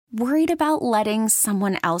Worried about letting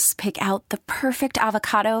someone else pick out the perfect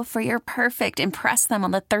avocado for your perfect impress them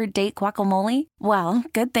on the third date guacamole? Well,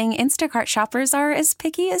 good thing Instacart shoppers are as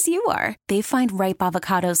picky as you are. They find ripe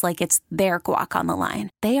avocados like it's their guac on the line.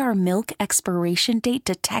 They are milk expiration date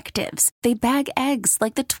detectives. They bag eggs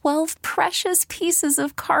like the 12 precious pieces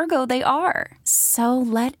of cargo they are. So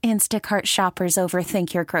let Instacart shoppers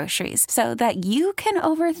overthink your groceries so that you can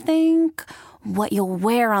overthink what you'll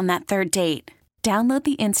wear on that third date. Download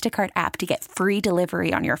the Instacart app to get free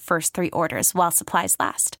delivery on your first 3 orders while supplies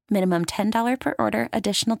last. Minimum $10 per order.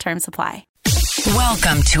 Additional terms apply.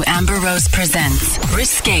 Welcome to Amber Rose Presents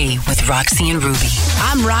Risque with Roxy and Ruby.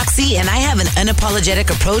 I'm Roxy, and I have an unapologetic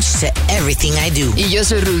approach to everything I do. Y yo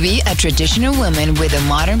soy Ruby, a traditional woman with a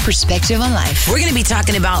modern perspective on life. We're going to be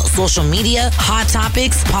talking about social media, hot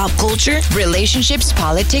topics, pop culture, relationships,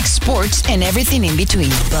 politics, sports, and everything in between.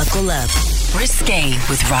 Buckle up. Risque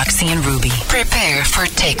with Roxy and Ruby. Prepare for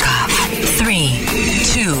takeoff. 3,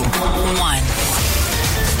 2, 1.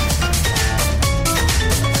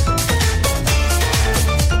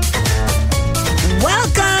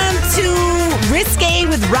 Welcome to Risque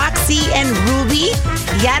with Roxy and Ruby.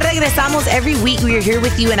 Ya regresamos every week. We are here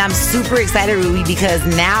with you, and I'm super excited, Ruby, because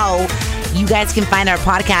now you guys can find our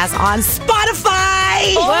podcast on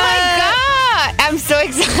Spotify. Oh my God! I'm so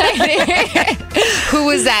excited. Who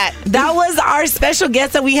was that? That was our special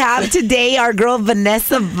guest that we have today, our girl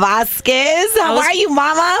Vanessa Vasquez. How are you,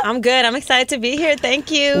 Mama? I'm good. I'm excited to be here. Thank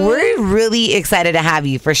you. We're really excited to have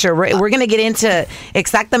you, for sure. We're going to get into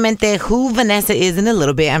exactamente who Vanessa is in a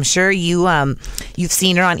little bit. I'm sure you've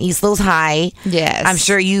seen her on East Los High. Yes. I'm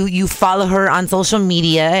sure you follow her on social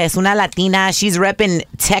media. Es una Latina. She's repping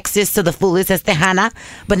Texas to the fullest, es Tejana,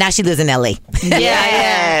 but now she lives in LA.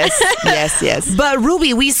 Yes. But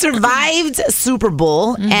Ruby, we survived Super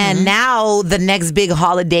Bowl, and now the next big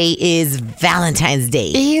holiday is Valentine's Day.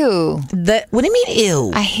 Ew. What do you mean,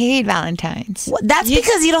 ew? I hate Valentine's. That's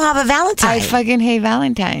because you don't have a Valentine. I fucking hate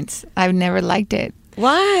Valentine's. I've never liked it.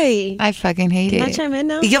 Why? I fucking hate Can it. I chime in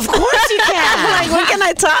now? Of course you can. Like, when can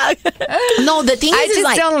I talk? No, the thing I is,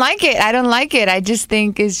 just don't like it. I don't like it. I just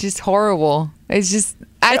think it's just horrible. It's just...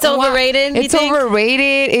 It's overrated, you It's think?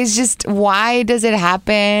 overrated. It's just, why does it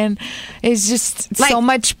happen? It's just so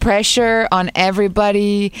much pressure on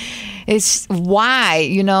everybody. It's why,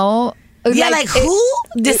 you know? Yeah, like who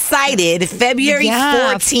decided February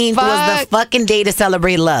 14th was the fucking day to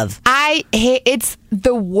celebrate love? I hate, it's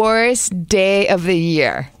the worst day of the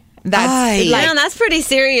year. That's Man, that's pretty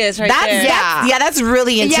serious there. That's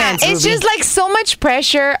really intense. Yeah, it's Ruby. just like so much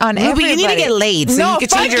pressure on everybody. You need to get laid so you can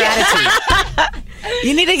change your attitude.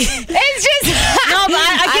 You need to get... It's just... No, but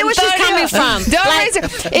I get where she's coming from.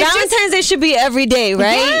 Valentine's Day should be every day,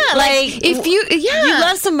 right? Yeah, like if you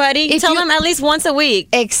love somebody, tell them at least once a week.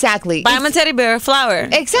 Exactly. Buy them a teddy bear, a flower.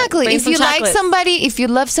 Exactly. Bring if some you chocolates. like somebody, if you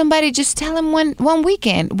love somebody, just tell them one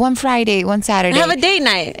weekend, one Friday, one Saturday. Have a date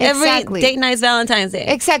night. Exactly. Every date night is Valentine's Day.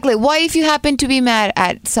 Exactly. What if you happen to be mad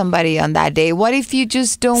at somebody on that day? What if you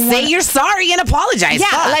just don't Say you're sorry and apologize. Yeah,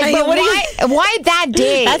 Fuck. like, but why that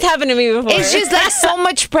day? That's happened to me before. It's just like so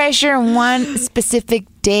much pressure on one specific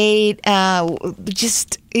date.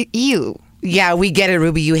 Just ew. Yeah, we get it,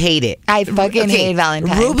 Ruby. You hate it. I fucking hate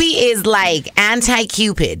Valentine's. Ruby is like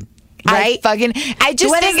anti-Cupid. Right? I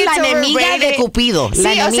just Tú think eres it's la enemiga de overrated. Cupido. Sí,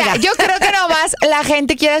 La o sea, enemiga. yo creo que nomás la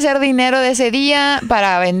gente quiere hacer dinero de ese día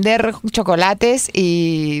para vender chocolates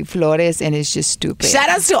y flores, and it's just stupid. Shout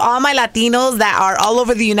outs to all my Latinos that are all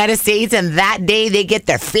over the United States, and that day they get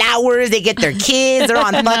their flowers, they get their kids, they're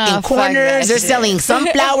on fucking corners, they're selling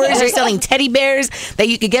sunflowers, they're selling teddy bears that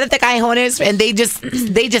you could get at the cajones, and they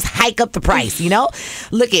just hike up the price, you know?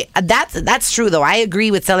 Look, that's true though. I agree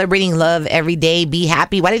with celebrating love every day, be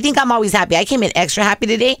happy. Why do you think I'm always happy? I came in extra happy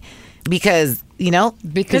today because, you know,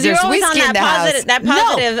 because you're there's always whiskey on in the house. that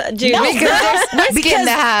positive juice. No, Because there's whiskey in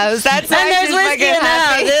the house. That's why And there's she's whiskey fucking in the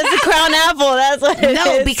house. happy. There's the crown apple. That's what it is.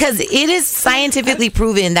 No, because it is scientifically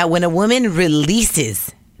proven that when a woman releases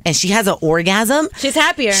and she has an orgasm, She's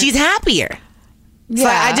happier. She's happier. So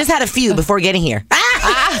Yeah. I just had a few before getting here.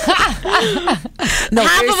 No,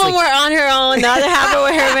 half of them were on her own. The other half were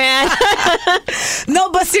with her man. No,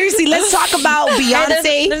 but seriously, let's talk about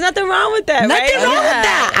Beyonce. There's nothing wrong with that, Nothing right? wrong with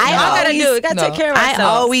that. We gotta take care of ourselves. I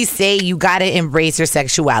always say you gotta embrace your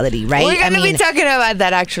sexuality, right? We're going to be talking about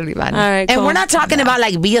that actually, man. all right, and cool. we're not talking about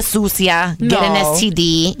like be a sucia, get an No.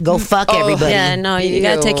 STD, go fuck everybody. Yeah, no, you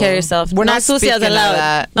gotta take care of yourself. We're no not sucias speaking of allowed.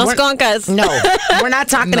 that. No We're- sconcas. No, we're not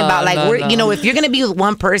talking about like you know, if you're gonna be with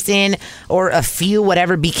one person or a few,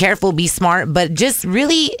 whatever, be careful, be smart, but just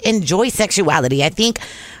really enjoy sexuality. I think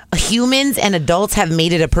humans and adults have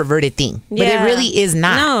made it a perverted thing. But it really is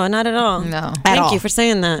not. No, not at all. No. Thank you for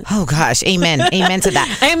saying that. Oh, gosh. Amen. Amen to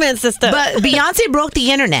that. Amen, sister. But Beyonce broke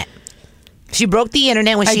the internet. She broke the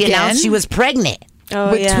internet when she announced she was pregnant.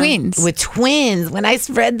 With twins. With twins. When I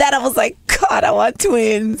read that, I was like, God, I want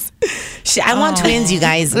twins. I want twins, you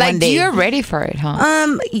guys, like, one day. You're ready for it,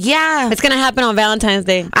 huh? Yeah. It's going to happen on Valentine's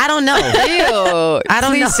Day. I don't know. Ew. I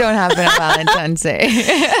don't Please don't happen on Valentine's Day.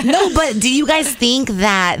 No, but do you guys think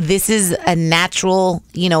that this is a natural,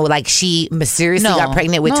 like she mysteriously got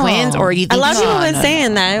pregnant with twins? Or you think a lot of people have been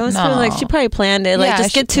saying that. It was sort of like she probably planned it. Like,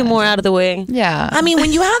 just get two more out of the way. Yeah. I mean,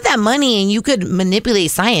 when you have that money and you could manipulate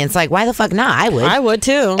science, like, why the fuck not? I would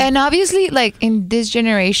too. And obviously, like, in this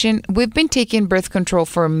generation, we've been taking birth control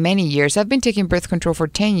for many years. I've been taking birth control for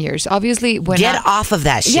 10 years. Obviously, when Get off of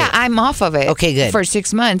that shit. Yeah, I'm off of it. Okay, good. For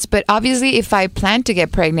 6 months. But obviously, if I plan to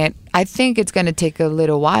get pregnant, I think it's going to take a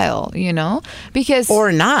little while, because...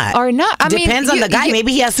 Or not. I Depends on the guy.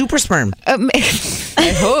 Maybe he has super sperm.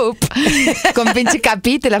 I hope. Con pinche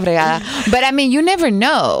capite la fregada. But I mean, you never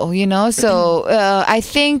know, So I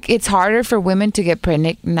think it's harder for women to get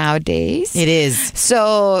pregnant nowadays. It is.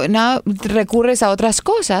 So now recurres a otras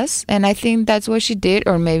cosas. And I think that's what she did,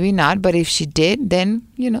 or maybe not. But if she did, then,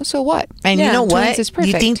 so what? And you know what? Is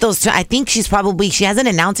perfect. You think I think she hasn't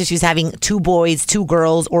announced if she's having 2 boys, 2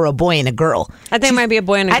 girls, or a boy and a girl. I think it might be a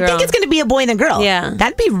boy and a girl. I think it's going to be a boy and a girl. Yeah.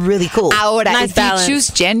 That'd be really cool. Ahora, nice if balance. you choose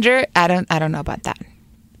gender, I don't know about that.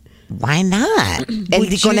 Why not?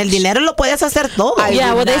 Con el dinero lo puedes hacer todo.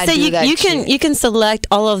 Yeah, well, they say you you can select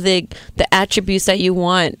all of the attributes that you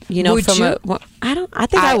want. Would from you? I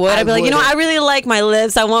think I would. I'd be like, I really like my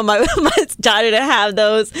lips. I want my daughter to have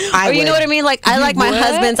those. Or you know what I mean? Like, I like my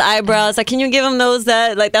husband's eyebrows. Like, can you give him those?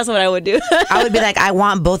 That's what I would do. I would be like, I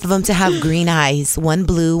want both of them to have green eyes, one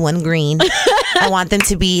blue, one green. I want them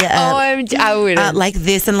to be I would like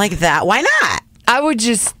this and like that. Why not? I would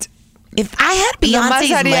just. If I had Beyonce's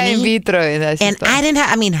money, in vitro, and I didn't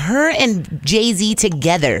have, her and Jay-Z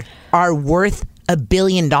together are worth $1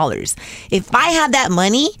 billion. If I had that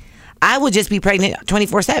money, I would just be pregnant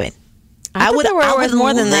 24/7. I would worth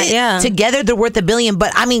more than that. Yeah, together they're worth $1 billion.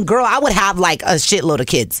 But I mean, girl, I would have like a shitload of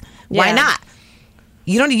kids. Why not?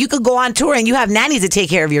 You could go on tour and you have nannies to take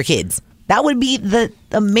care of your kids. That would be the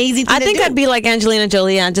amazing thing I think I'd be like Angelina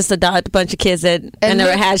Jolie and just adopt a bunch of kids that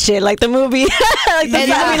never had shit, like the movie. like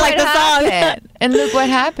the song. And look what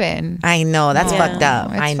happened. I know. That's fucked up.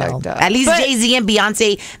 I know. Fucked up. At least Jay-Z and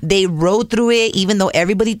Beyonce, they rode through it, even though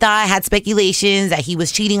everybody had speculations that he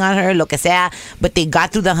was cheating on her, lo que sea, but they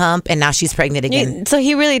got through the hump and now she's pregnant again. So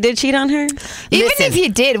he really did cheat on her? Even if he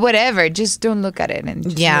did, whatever, just don't look at it. And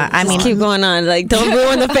just keep going on. Like, don't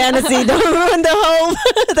ruin the fantasy. Don't ruin the hope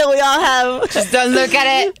that we all have. Just don't look at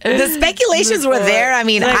it. The speculations were there. I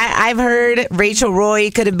mean, I've heard Rachel Roy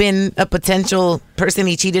could have been a potential person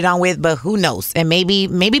he cheated on with, but who knows? And maybe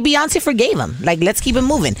Beyonce forgave him. Like, let's keep it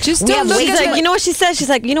moving. Just don't look at it. You know what she said? She's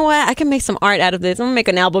like, you know what? I can make some art out of this. I'm gonna make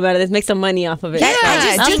an album out of this. Make some money off of it. Yeah,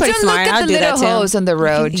 just don't look at the little hoes on the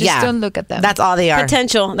road. Just don't look at them. That's all they are.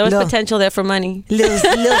 Potential. There was potential there for money.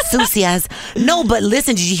 Little sucias. No, but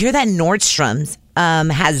listen, did you hear that Nordstrom's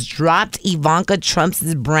has dropped Ivanka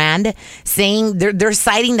Trump's brand, saying they're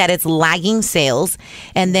citing that it's lagging sales,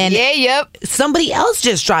 and then somebody else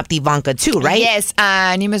just dropped Ivanka too, right? Yes,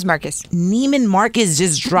 Neiman Marcus. Neiman Marcus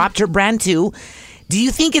just dropped her brand too. Do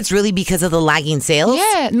you think it's really because of the lagging sales?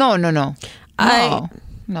 Yeah, no. No.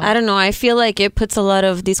 I don't know. I feel like it puts a lot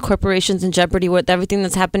of these corporations in jeopardy with everything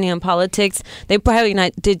that's happening in politics. They probably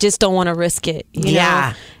they just don't want to risk it. You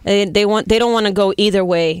know? They don't want to go either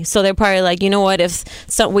way. So they're probably like, you know what? If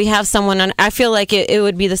we have someone on, I feel like it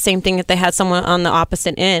would be the same thing if they had someone on the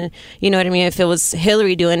opposite end. You know what I mean? If it was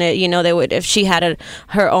Hillary doing it, they would. If she had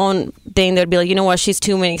her own thing, they'd be like, you know what? She has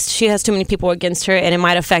too many people against her, and it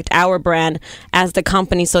might affect our brand as the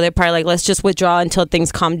company. So they're probably like, let's just withdraw until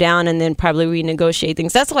things calm down, and then probably renegotiate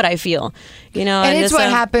things. That's what I feel, And it's what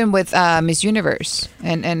happened with Miss Universe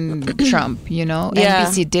and Trump,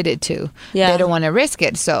 NBC did it too. Yeah. They don't want to risk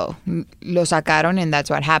it, so lo sacaron, and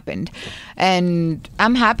that's what happened. And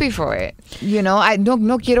I'm happy for it. I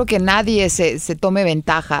no quiero que nadie se tome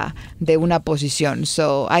ventaja de una posición.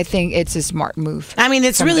 So I think it's a smart move. I mean,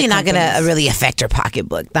 it's really not going to really affect her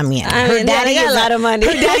pocketbook. I mean, her daddy got a lot of money.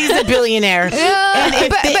 Her daddy's a billionaire.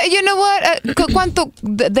 But you know what? ¿De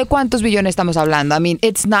cuántos billones estamos hablando? I mean,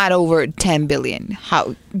 it's not over 10 billion,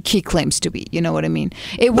 how he claims to be. You know what I mean?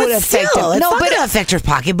 It would affect him. It's not going to affect her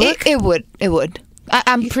pocketbook. It would.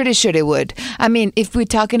 I'm pretty sure it would. I mean, if we're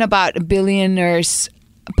talking about billionaires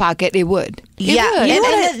pocket, it would.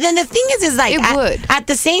 And the thing is like, it would. At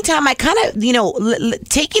the same time, I kind of,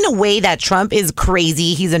 taking away that Trump is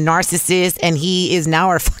crazy, he's a narcissist, and he is now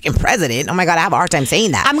our fucking president. Oh my God, I have a hard time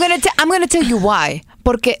saying that. I'm gonna tell you why.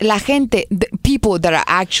 Porque la gente, the people that are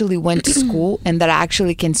actually went to school and that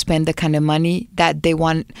actually can spend the kind of money that they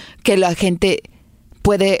want, que la gente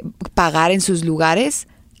puede pagar en sus lugares,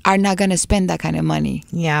 are not going to spend that kind of money.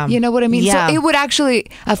 Yeah. You know what I mean? Yeah. So it would actually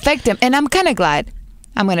affect them. And I'm kind of glad.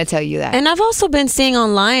 I'm going to tell you that. And I've also been seeing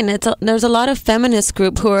online, there's a lot of feminist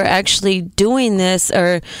group who are actually doing this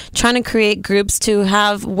or trying to create groups to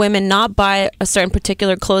have women not buy a certain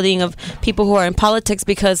particular clothing of people who are in politics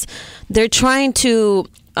because they're trying to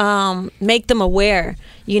make them aware,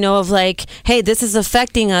 of like, hey, this is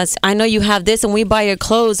affecting us. I know you have this and we buy your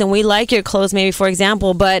clothes and we like your clothes, maybe, for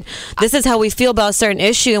example, but this is how we feel about a certain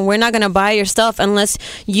issue and we're not going to buy your stuff unless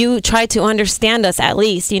you try to understand us at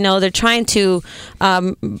least. They're trying to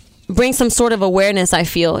bring some sort of awareness, I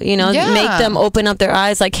feel, make them open up their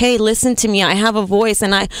eyes like, hey, listen to me. I have a voice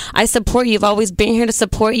and I support you. I've always been here to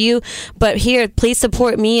support you. But here, please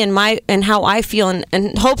support me and how I feel.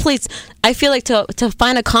 And hopefully, I feel like to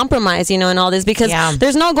find a compromise, in all this because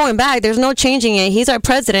there's no going back. There's no changing it. He's our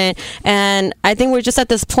president. And I think we're just at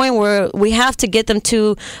this point where we have to get them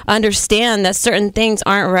to understand that certain things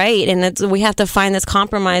aren't right. And we have to find this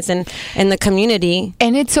compromise in the community.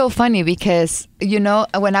 And it's so funny because,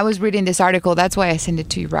 when I was reading this article, that's why I sent it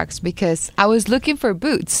to you, Rox, because I was looking for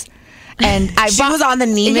boots. And she was on the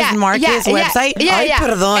Neiman Marcus website.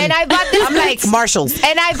 Perdón. And I bought this I'm boots. like Marshalls.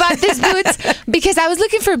 And I bought these boots because I was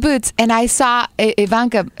looking for boots, and I saw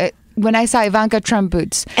Ivanka. When I saw Ivanka Trump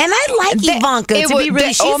boots. And I like Ivanka, to be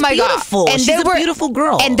really, she's beautiful. And she's a beautiful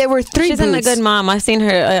girl. And there were 3 She's boots. a good mom. I've seen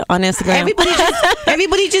her on Instagram.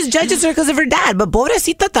 Everybody just judges her because of her dad. But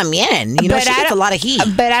pobrecita también. She gets a lot of heat.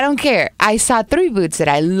 But I don't care. I saw 3 boots that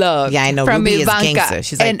I love. Yeah, I know. From Ruby Ivanka. is gangster.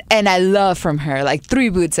 She's like, and I love from her. Like 3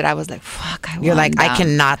 boots that I was like, fuck, I want you're like, them. I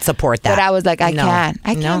cannot support that. But I was like, I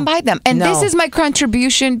can't buy them. And this is my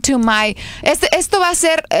contribution to my... Esto va a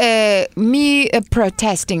ser me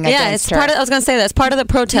protesting against her. Part of... I was going to say that's part of the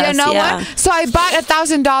protest. You know what? So I bought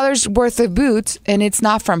 $1,000 worth of boots, and it's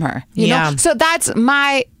not from her. You know? So that's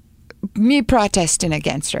me protesting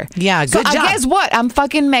against her. Yeah, good job. Guess what? I'm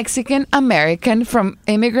fucking Mexican American from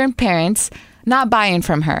immigrant parents. Not buying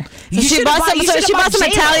from her. She bought some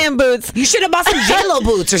Italian boots. You should have bought some J-Lo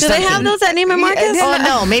boots or something. Do they have those at Neiman Marcus? Oh,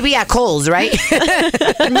 no. Maybe at Kohl's, right?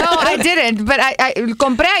 No, I didn't. But I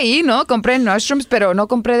compré ahí, ¿no? Compré en Nordstrom's, pero no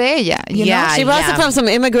compré de ella. You know? She bought it from some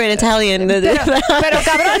immigrant Italian. Pero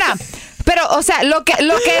cabrona. Pero, o sea, lo que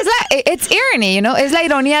es it's irony, es la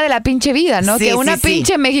ironía de la pinche vida, ¿no? Sí, que una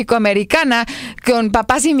pinche mexicoamericana con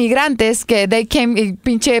papás inmigrantes que they came y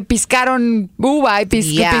pinche piscaron uva y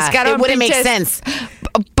piscaron it wouldn't make pinches sense.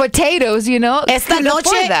 Potatoes, Esta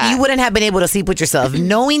noche, you wouldn't have been able to sleep with yourself.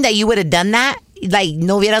 Knowing that you would have done that, like,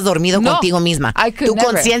 no hubieras dormido contigo misma. I could Tu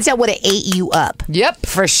never. conciencia would have ate you up. Yep.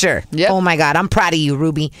 For sure. Yep. Oh, my God. I'm proud of you,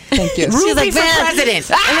 Ruby. Thank you. Ruby like, for president.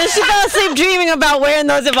 And then she fell asleep dreaming about wearing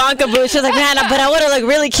those Ivanka boots. She was like, man, but I would have looked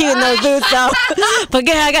really cute in those boots, though. But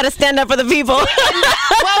yeah, I got to stand up for the people. What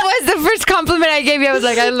was the first compliment I gave you? I was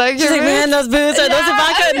like, I like your She's like, man, those boots, are those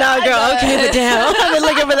Ivanka? No, girl, okay, but damn. I've been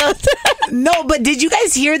looking for those. No, but did you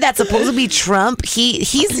guys hear that supposedly Trump,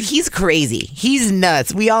 he's crazy. He's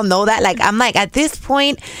nuts. We all know that. Like, I'm like, at this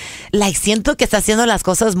point, like, siento que está haciendo las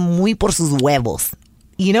cosas muy por sus huevos.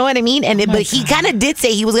 You know what I mean? But he kind of did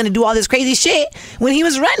say he was going to do all this crazy shit when he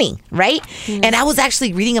was running, right? Mm. And I was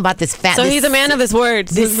actually reading about this So he's a man of his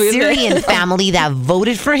words. This Syrian family that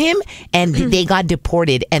voted for him, and they got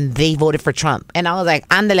deported, and they voted for Trump. And I was like,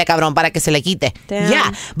 ándale, cabrón, para que se le quite. Damn.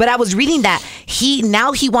 Yeah, but I was reading that he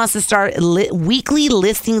wants to start weekly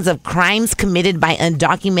listings of crimes committed by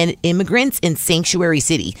undocumented immigrants in Sanctuary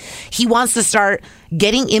City. He wants to start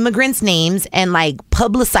getting immigrants' names and like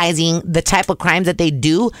publicizing the type of crimes that they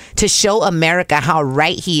do to show America how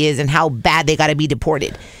right he is and how bad they got to be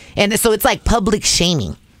deported. And so it's like public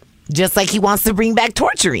shaming, just like he wants to bring back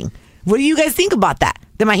torturing. What do you guys think about that?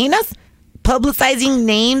 ¿Te imaginas? Publicizing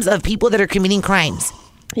names of people that are committing crimes.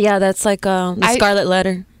 Yeah, that's like the Scarlet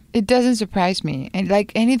Letter. It doesn't surprise me. And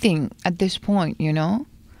like anything at this point,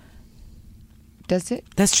 Does it?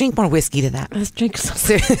 Let's drink more whiskey to that. Let's drink some.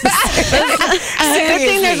 Good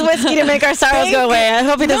thing there's whiskey to make our sorrows go away. I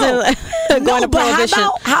hope he doesn't go into prohibition.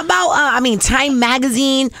 How about Time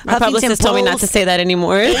Magazine, my publicist told me not to say that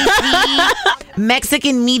anymore.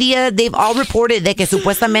 Mexican media, they've all reported that que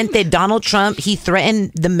supuestamente Donald Trump, he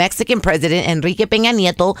threatened the Mexican president, Enrique Peña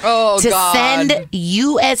Nieto, send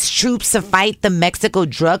U.S. troops to fight the Mexico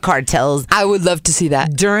drug cartels. I would love to see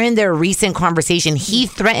that. During their recent conversation, he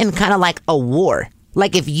threatened kind of like a war.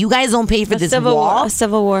 Like, if you guys don't pay for this wall, a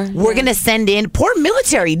civil war, we're going to send in poor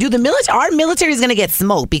military. Dude, our military is going to get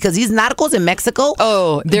smoked because these narcos in Mexico,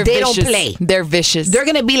 they vicious. Don't play. They're vicious. They're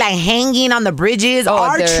going to be like hanging on the bridges.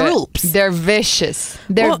 Our troops. They're vicious.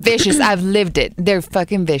 They're vicious. I've lived it. They're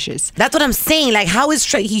fucking vicious. That's what I'm saying. Like, how is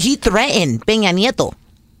he threatened Peña Nieto?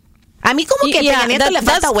 A mí como que Peña Nieto le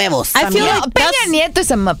falta huevos. I feel like Peña Nieto is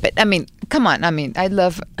a muppet. I mean, come on. I mean, I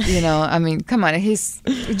love, come on.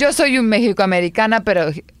 Yo soy un Mexicoamericana,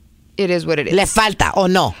 pero it is what it is. Le falta, ¿o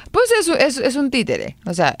no? Pues es un títere.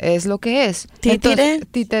 O sea, es lo que es. ¿Títere?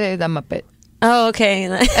 Títere da muppet. Oh, okay.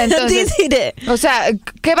 Entonces, o sea,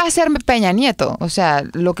 ¿qué va a hacer Peña Nieto? O sea,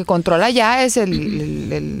 lo que controla ya es el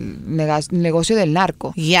negocio del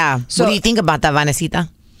narco. Yeah. So, what do you think about that, Vanesita?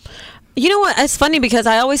 You know what? It's funny because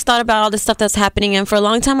I always thought about all the stuff that's happening, and for a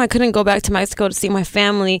long time I couldn't go back to Mexico to see my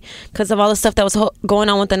family because of all the stuff that was going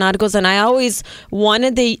on with the narcos, and I always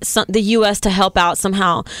wanted the U.S. to help out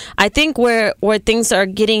somehow. I think where things are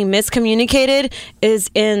getting miscommunicated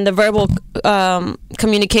is in the verbal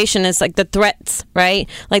communication. It's like the threats, right?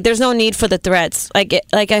 Like, there's no need for the threats. I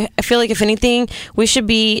feel like if anything, we should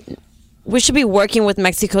be working with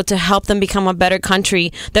Mexico to help them become a better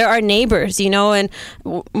country. They're our neighbors, and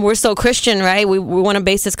we're so Christian, right? We want to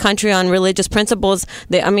base this country on religious principles.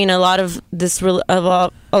 A lot of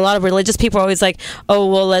religious people are always like, oh,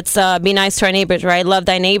 well, let's be nice to our neighbors, right? Love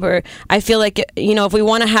thy neighbor. I feel like, if we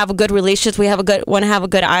want to have a good relationship, want to have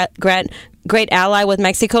a great ally with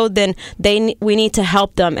Mexico, then we need to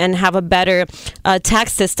help them and have a better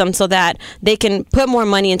tax system so that they can put more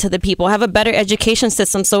money into the people, have a better education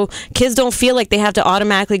system so kids don't feel like they have to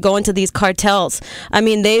automatically go into these cartels. I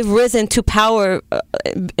mean, they've risen to power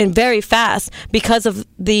and very fast because of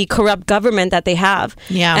the corrupt government that they have.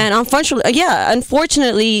 Yeah. And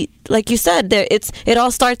unfortunately, like you said, it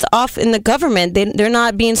all starts off in the government. They're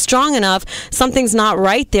not being strong enough. Something's not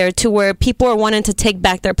right there to where people are wanting to take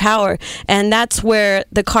back their power. And that's where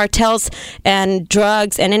the cartels and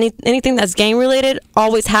drugs and anything that's gang related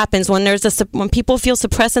always happens. When people feel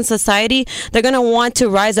suppressed in society, they're going to want to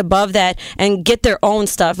rise above that and get their own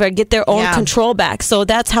stuff or get their own control back. So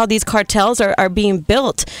that's how these cartels are being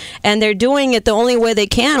built. And they're doing it the only way they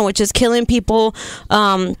can, which is killing people,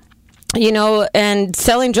 and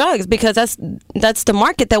selling drugs, because that's the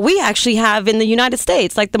market that we actually have in the United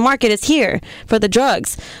States. Like, the market is here for the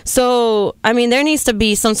drugs. So, I mean, there needs to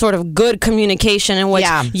be some sort of good communication in which,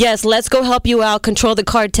 yes, let's go help you out, control the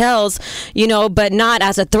cartels, but not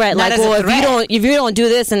as a threat. Not if you don't do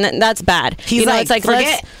this, and that's bad. He's it's like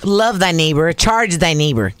forget love thy neighbor, charge thy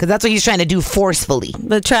neighbor, because that's what he's trying to do forcefully.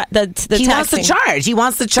 He wants to charge. He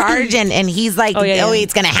wants to charge, and he's like,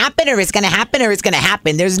 it's going to happen, or it's going to happen, or it's going to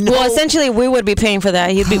happen. There's no. Essentially, we would be paying for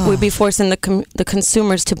that. We'd be forcing the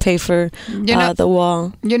consumers to pay for the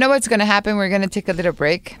wall. You know what's going to happen? We're going to take a little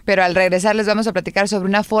break. Pero al regresar les vamos a platicar sobre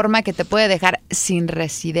una forma que te puede dejar sin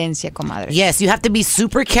residencia, comadre. Yes, you have to be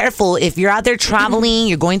super careful. If you're out there traveling,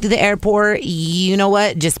 you're going through the airport, you know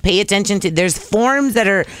what? Just pay attention to. There's forms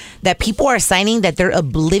that people are signing that they're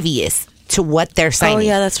oblivious to what they're signing. Oh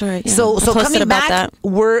yeah, that's right. Yeah. So coming back,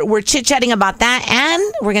 we're chit-chatting about that, and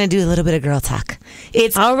we're gonna do a little bit of girl talk.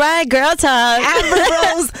 It's all right, girl talk. Amber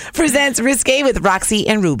Rose presents Risque with Roxy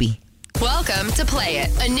and Ruby. Welcome to Play It,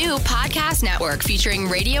 a new podcast network featuring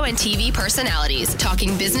radio and TV personalities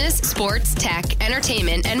talking business, sports, tech,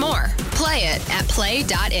 entertainment, and more. Play it at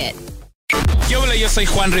play.it. Yo soy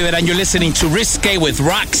Juan Rivera, and you're listening to Risque with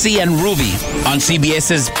Roxy and Ruby on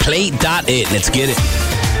CBS's Play.it. Let's get it.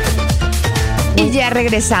 Y ya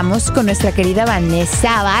regresamos con nuestra querida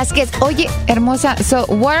Vanessa Vázquez. Oye, hermosa, so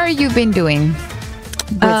what are you been doing?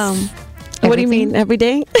 What do you mean, every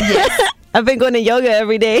day? Yes. I've been going to yoga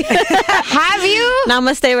every day. Have you?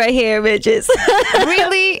 Namaste right here, bitches.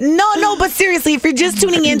 Really? No, but seriously, if you're just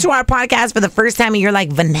tuning into our podcast for the first time and you're like,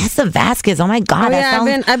 Vanessa Vázquez, oh my God.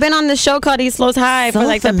 I've been on this show called East Los High for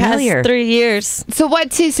like familiar. The past 3 years. So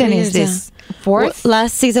what season is this? Fourth?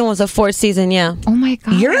 Last season was a fourth season, yeah. Oh my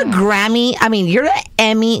God. You're an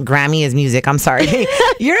Emmy, Grammy is music, I'm sorry.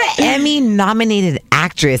 You're an Emmy nominated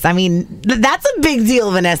actress. I mean, that's a big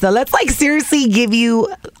deal, Vanessa. Let's seriously give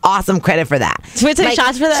you awesome credit for that. Should we take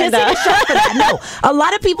shots for that? Take a shot for that. No, a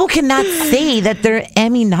lot of people cannot say that they're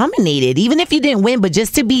Emmy nominated, even if you didn't win, but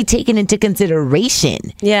just to be taken into consideration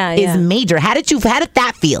is major. How did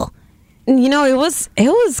that feel? You know, it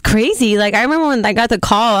was crazy. Like, I remember when I got the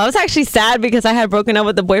call, I was actually sad because I had broken up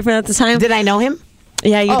with the boyfriend at the time. Did I know him?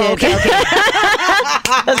 Yeah, you did. Okay.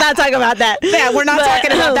 Let's not talk about that. Yeah, we're not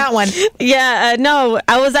talking about that one. Yeah, no.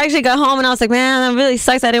 I was actually got home and I was like, man, that really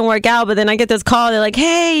sucks. I didn't work out. But then I get this call. They're like,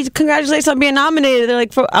 hey, congratulations on being nominated. They're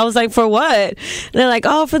like, I was like, for what? And they're like,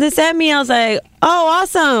 oh, for this Emmy. I was like, oh,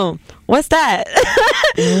 awesome. What's that?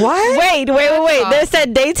 What? Wait. They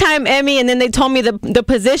said daytime Emmy, and then they told me the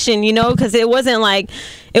position, you know, because it wasn't like,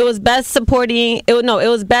 it was best supporting. It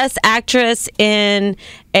was best actress in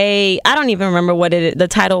I don't even remember what the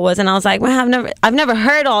title was, and I was like, man, I've never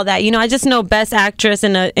heard all that. You know, I just know best actress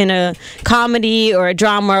in a comedy or a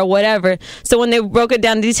drama or whatever. So when they broke it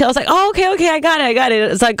down in detail, I was like, oh, okay, I got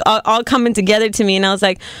it. It's like all coming together to me, and I was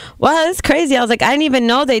like, wow, that's crazy. I was like, I didn't even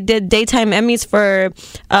know they did daytime Emmys for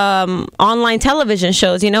online television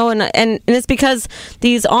shows, you know, and it's because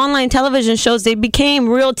these online television shows, they became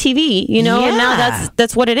real TV, you know, and now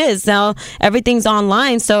that's what it is. Now everything's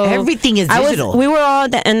online, so everything is digital. We were all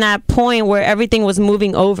in that point where everything was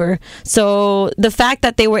moving over. So the fact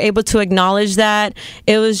that they were able to acknowledge that,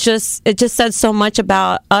 it just said so much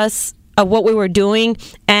about us, of what we were doing,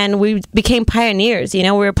 and we became pioneers. You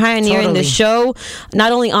know, we were pioneering the show,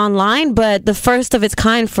 not only online, but the first of its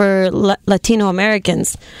kind for Latino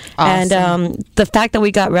Americans. Awesome. And the fact that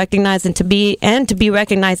we got recognized and to be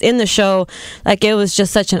recognized in the show, like, it was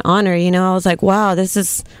just such an honor. You know, I was like, wow,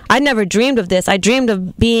 I never dreamed of this. I dreamed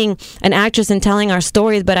of being an actress and telling our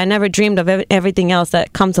stories, but I never dreamed of everything else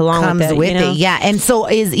that comes along with it. You know? Yeah. And so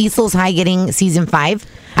is Eastles High getting season 5?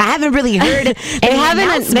 I haven't really heard. They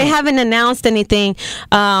haven't announced anything,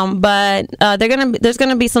 but there's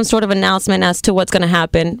gonna be some sort of announcement as to what's gonna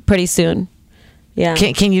happen pretty soon. Yeah.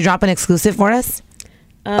 Can you drop an exclusive for us?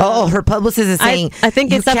 Her publicist is saying, I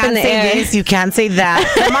think it's up in the air. This, you can't say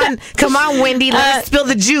that. Come on, Wendy, let's spill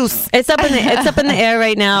the juice. It's up in the air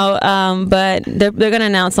right now, but they're gonna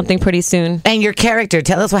announce something pretty soon. And your character,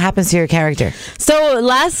 tell us what happens to your character. So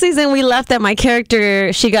last season we left that my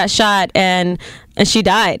character, she got shot and she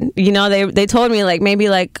died. You know, they told me maybe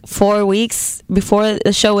 4 weeks before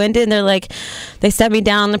the show ended, and they're like, they set me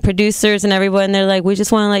down, the producers and everyone, and they're like, we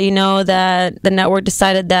just want to let you know that the network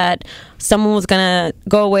decided that someone was gonna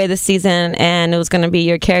go away this season and it was gonna be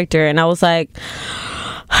your character. And I was like,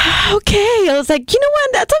 okay. I was like, you know what,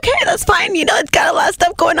 that's okay, that's fine, you know, it's got a lot of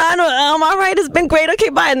stuff going on, I'm all right, it's been great, okay,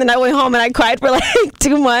 bye. And then I went home and I cried for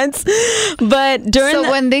 2 months. But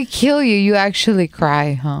when they kill you, you actually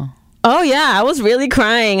cry, huh? Oh yeah, I was really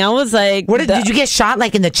crying. I was like, "What did you get shot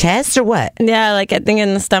in the chest or what?" Yeah, I think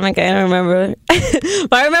in the stomach. I don't remember,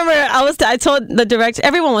 but I remember I told the director.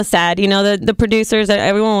 Everyone was sad. You know, the producers.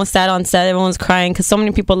 Everyone was sad on set. Everyone was crying because so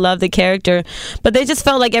many people loved the character, but they just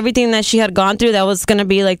felt like everything that she had gone through, that was going to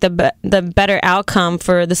be the better outcome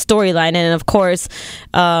for the storyline, and of course,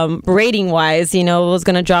 rating wise, you know, it was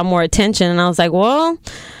going to draw more attention. And I was like, well,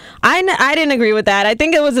 I didn't agree with that. I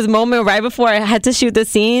think it was this moment right before I had to shoot the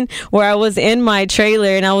scene where I was in my trailer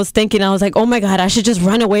and I was like, oh my God, I should just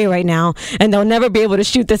run away right now and they'll never be able to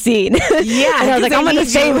shoot the scene. Yeah. And I was like, I'm going to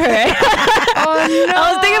save her. Oh, no.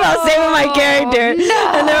 I was thinking about saving my character.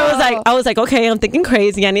 No. And then I was like, okay, I'm thinking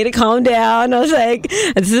crazy. I need to calm down. I was like,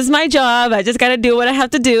 this is my job. I just got to do what I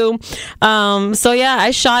have to do. So yeah,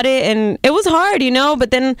 I shot it and it was hard, you know,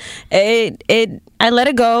 but then I let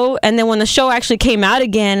it go. And then when the show actually came out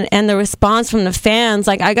again and the response from the fans,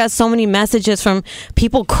 I got so many messages from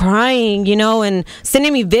people crying, you know, and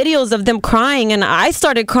sending me videos of them crying. And I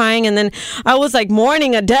started crying, and then I was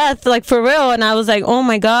mourning a death, for real. And I was like, oh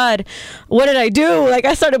my God, what did I do?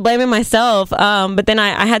 I started blaming myself. But then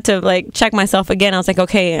I had to check myself again. I was like,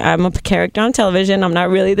 okay, I'm a character on television. I'm not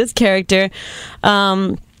really this character.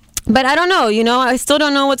 But I don't know, you know, I still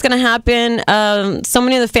don't know what's going to happen. So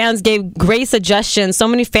many of the fans gave great suggestions. So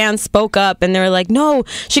many fans spoke up and they were like, no,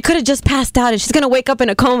 she could have just passed out and she's going to wake up in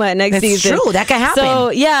a coma next season. That's true. That could happen.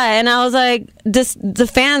 So, yeah. And I was like, the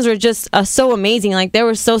fans were just so amazing. They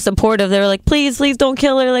were so supportive. They were like, please don't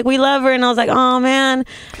kill her. We love her. And I was like, oh, man,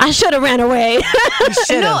 I should have ran away.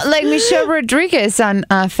 No, Michelle Rodriguez on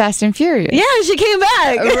Fast and Furious. Yeah, she came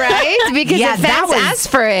back. Right? Because the fans asked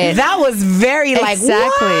for it. That was very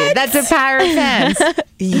exactly. What? That's the power of fans.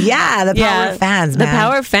 Yeah, the power of fans, man. The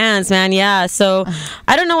power of fans, man. Yeah. So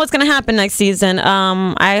I don't know what's gonna happen next season.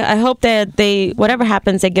 I hope that whatever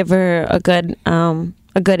happens, they give her a good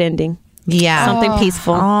ending. Yeah, something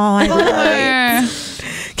peaceful. Oh, I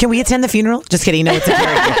love it. Can we attend the funeral? Just kidding. No, it's a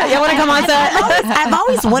character. You want to come on set? I've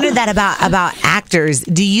always wondered that about actors.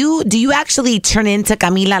 Do you actually turn into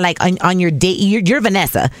Camila like on your date? You're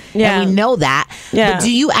Vanessa. Yeah. And we know that. Yeah. But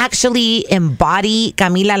do you actually embody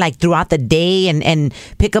Camila like throughout the day and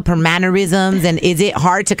pick up her mannerisms? And is it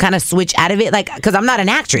hard to kind of switch out of it? Like, because I'm not an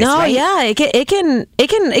actress. No, right? yeah, it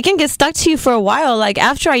can get stuck to you for a while. Like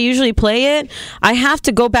after I usually play it, I have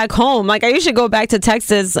to go back home. Like I usually go back to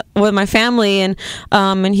Texas with my family and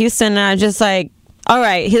in Houston, and I'm just like, all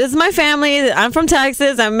right, this is my family. I'm from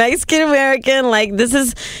Texas. I'm Mexican American. Like, this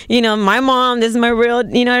is, my mom. This is my real,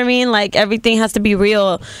 you know what I mean? Like, everything has to be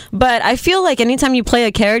real. But I feel like anytime you play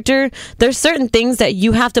a character, there's certain things that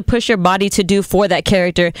you have to push your body to do for that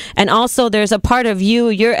character. And also, there's a part of you,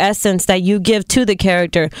 your essence, that you give to the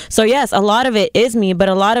character. So, yes, a lot of it is me, but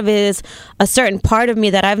a lot of it is a certain part of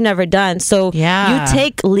me that I've never done. So, you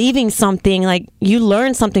take leaving something, like, you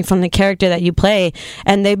learn something from the character that you play,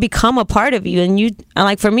 and they become a part of you. And you,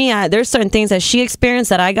 like for me, there's certain things that she experienced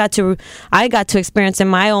that I got to experience in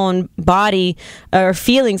my own body, or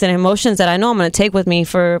feelings and emotions that I know I'm going to take with me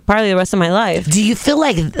for probably the rest of my life. Do you feel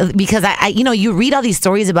like, because I you read all these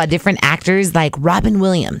stories about different actors, like Robin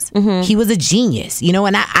Williams, he was a genius,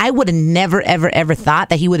 and I would have never ever thought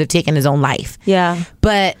that he would have taken his own life. Yeah.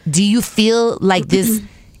 But do you feel like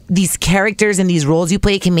these characters and these roles you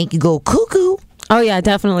play can make you go cuckoo? Oh yeah,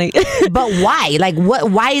 definitely. But why? Like,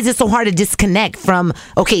 why is it so hard to disconnect from?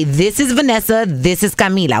 Okay, this is Vanessa, this is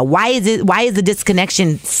Camila. Why is the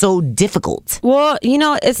disconnection so difficult? Well,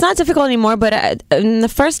 it's not difficult anymore. But in the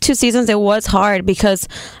first 2 seasons, it was hard because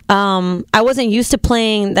I wasn't used to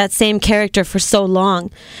playing that same character for so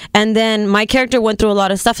long, and then my character went through a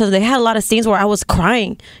lot of stuff. So they had a lot of scenes where I was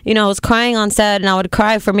crying. I was crying on set, and I would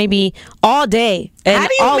cry for maybe all day. And how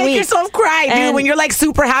do you make yourself cry, dude, when you're like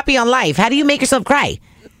super happy on life? How do you make yourself cry?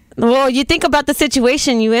 Well, you think about the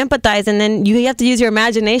situation, you empathize, and then you have to use your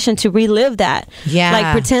imagination to relive that. Yeah.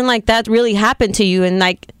 Like pretend like that really happened to you, and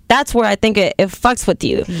like that's where I think it fucks with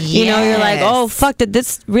you. Yes. You're like, oh fuck, did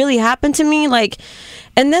this really happen to me? Like,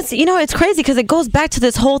 and that's, it's crazy because it goes back to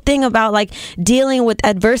this whole thing about like dealing with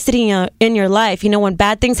adversity in your life. When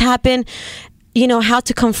bad things happen, how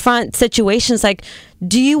to confront situations. Like,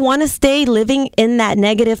 do you want to stay living in that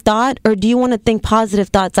negative thought, or do you want to think positive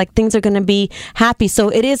thoughts, like things are going to be happy? So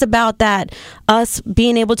it is about that, us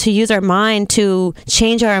being able to use our mind to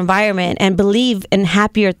change our environment and believe in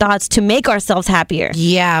happier thoughts to make ourselves happier.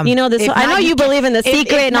 Yeah. This. I know you believe in the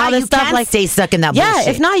secret and all this stuff. Like, stay stuck in that bullshit. Yeah,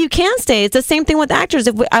 if not, you can stay. It's the same thing with actors.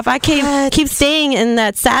 If I keep staying in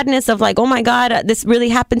that sadness of like, oh my God, this really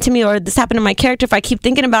happened to me, or this happened to my character, if I keep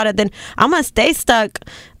thinking about it, then I'm going to stay stuck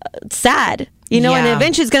sad. And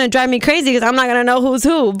eventually it's going to drive me crazy because I'm not going to know who's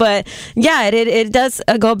who. But yeah, it does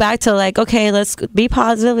go back to like, okay, let's be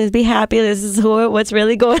positive, let's be happy. This is what's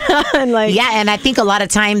really going on. Like, yeah, and I think a lot of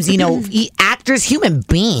times, actors, human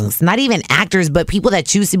beings, not even actors, but people that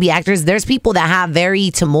choose to be actors, there's people that have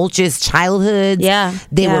very tumultuous childhoods. Yeah.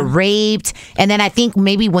 They were raped. And then I think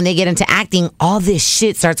maybe when they get into acting, all this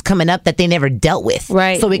shit starts coming up that they never dealt with.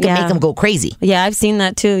 Right. So it can make them go crazy. Yeah, I've seen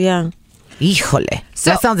that too, yeah. Híjole.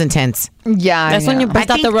 That sounds intense. Yeah, that's when you bust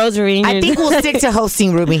out the rosary. I think we'll stick to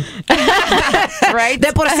hosting, Ruby. Right?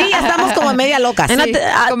 De por sí estamos como media locas.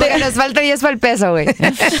 Sí. Como que nos falta 10 para el peso, güey.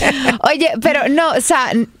 Oye, pero no,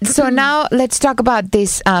 so now let's talk about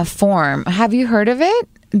this form. Have you heard of it?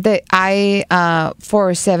 The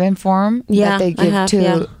I-407 form that they give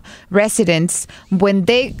to residents when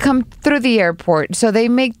they come through the airport. So they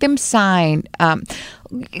make them sign.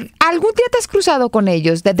 ¿Algún día te has cruzado con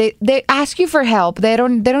ellos that they ask you for help? They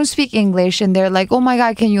don't speak English, and they're like, oh my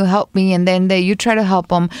God, can you help me? And then you try to help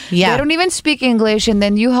them. Yeah. They don't even speak English, and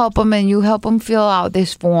then you help them, and you help them fill out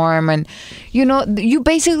this form, and you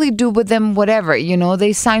basically do with them whatever.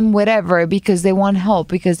 They sign whatever because they want help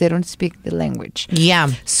because they don't speak the language. Yeah.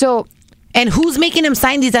 So, and who's making them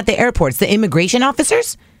sign these at the airports? The immigration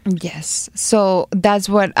officers? Yes. So that's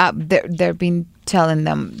what they're been telling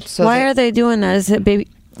them. So why are they doing that? Is it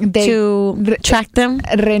to track them?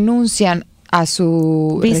 Renuncian a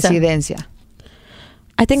su visa. Residencia.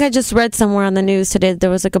 I think I just read somewhere on the news today there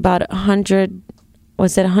was like about 100.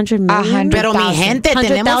 Was it 100 million? Pero mi gente,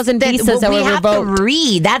 100,000 visas that were revoked. We have to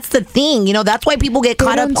read. That's the thing. That's why people get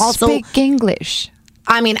caught up also. They don't speak English.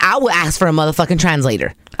 I mean, I would ask for a motherfucking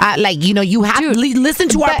translator. You have to listen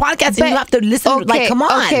to our podcast, and you have to listen. Okay, like, come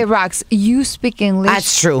on. Okay, Rox, you speak English.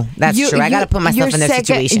 That's true. I got to put myself in their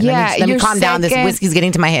situation. Yeah, let me calm down. This whiskey's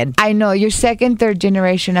getting to my head. I know. You're second, third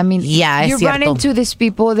generation. I mean, yeah, you run into these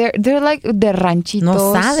people. They're like the ranchitos.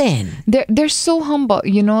 No saben. They're so humble.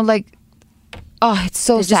 Like, Oh, it's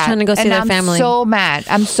so They're sad. just trying to go see their family.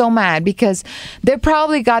 I'm so mad because they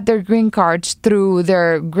probably got their green cards through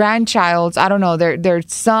their grandchilds. I don't know, their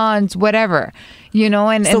sons, whatever. You know,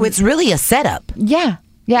 and it's really a setup. Yeah.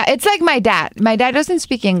 Yeah, it's like my dad. My dad doesn't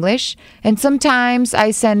speak English, and sometimes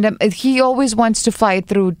I send him. He always wants to fly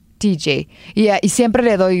through TJ. Y siempre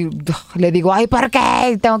le digo, ay, ¿por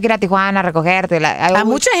qué? Tengo que ir a Tijuana a recogerte. A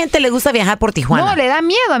mucha gente le gusta viajar por Tijuana. No, le da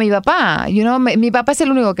miedo a mi papá. You know, mi papá es el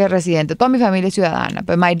único que es residente. Toda mi familia es ciudadana.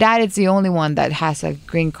 But my dad is the only one that has a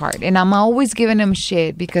green card. And I'm always giving him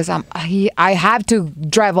shit because I have to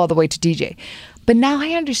drive all the way to TJ. But now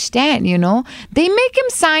I understand, you know. They make him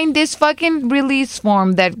sign this fucking release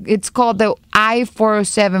form that it's called the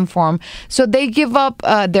I-407 form. So they give up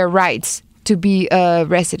their rights to be a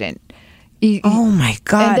resident. Oh my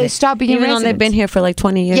God. And they stop being Even residents. though they've been here for like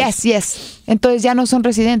 20 years. Yes. Entonces ya no son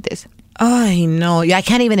residentes. I know. I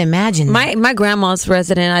can't even imagine. My grandma's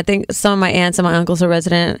resident. I think some of my aunts and my uncles are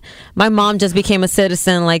resident. My mom just became a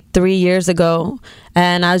citizen like 3 years ago.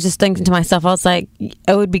 And I was just thinking to myself, I was like,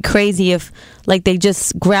 it would be crazy if like they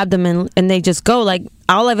just grab them and they just go. Like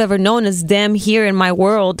all I've ever known is them here in my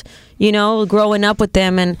world, you know, growing up with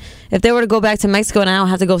them. And if they were to go back to Mexico and I don't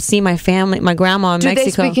have to go see my family, my grandma in Mexico. Do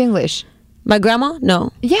they speak English? My grandma?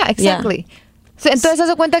 No. Yeah, exactly. Yeah. So, entonces se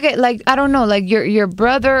hace cuenta que, like, I don't know, like your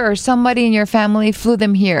brother or somebody in your family flew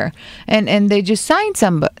them here, and they just signed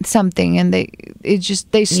something, and they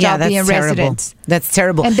stop being residents. That's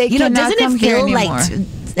terrible. And they cannot come here anymore.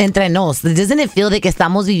 Entre nos, doesn't it feel like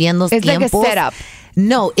estamos viviendo it's tiempos? Like a setup.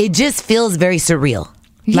 No, it just feels very surreal.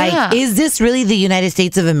 Yeah. Like, is this really the United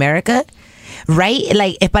States of America? Right?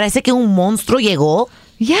 Like, parece que un monstruo llegó.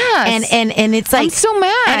 Yes. And it's like... I'm so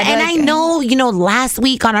mad. And I know, you know, last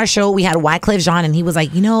week on our show, we had Wyclef Jean, and he was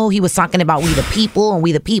like, you know, he was talking about we the people and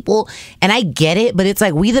we the people. And I get it, but it's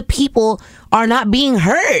like we the people are not being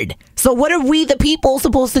heard. So what are we the people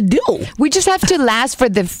supposed to do? We just have to last for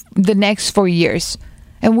the next 4 years.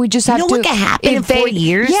 And we just have to... You know what can happen in 4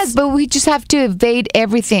 years? Yes, but we just have to evade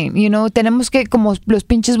everything. You know, tenemos que, como los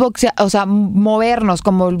pinches movernos,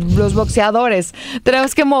 como los boxeadores.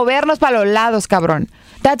 Tenemos que movernos para los lados, cabrón.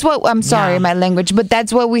 That's what, I'm sorry, my language, but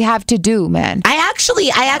that's what we have to do, man. I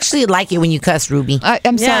actually like it when you cuss, Ruby.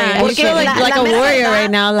 I'm sorry. I feel like a warrior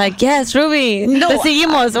right now. Like, yes, Ruby. No. Te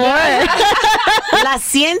seguimos. La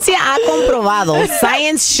ciencia ha comprobado.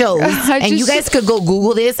 Science shows. And you guys could go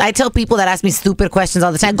Google this. I tell people that ask me stupid questions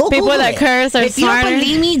all the time. Go people Google that it. curse are if smarter. If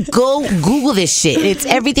you don't believe me, go Google this shit.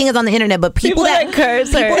 Everything is on the internet. But people that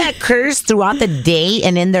curse throughout the day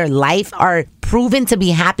and in their life are proven to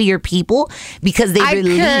be happier people because they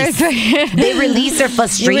release their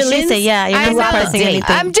frustrations. You release it, yeah. You're not suppressing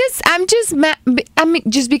anything. I'm just mad. I mean,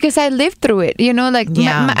 just because I lived through it, you know, like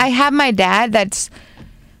I have my dad that's,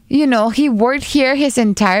 you know, he worked here his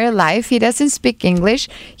entire life. He doesn't speak English.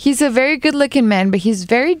 He's a very good looking man, but he's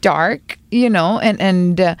very dark, you know, and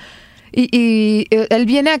él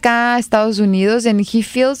viene acá a Estados Unidos and he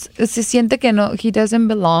se siente que no, he doesn't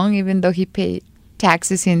belong even though he paid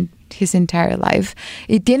taxes in his entire life.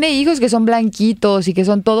 Y tiene hijos que son blanquitos y que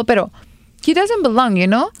son todo, pero he doesn't belong, you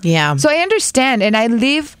know? Yeah. So I understand, and I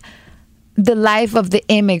live the life of the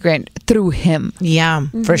immigrant through him. Yeah,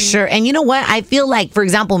 for sure. And you know what? I feel like, for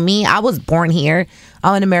example, me, I was born here.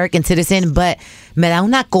 I'm an American citizen, but me da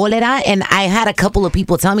una cólera. And I had a couple of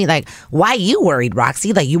people tell me, like, why are you worried,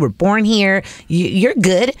 Roxy? Like, you were born here. You're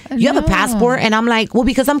good. You have a passport. And I'm like, well,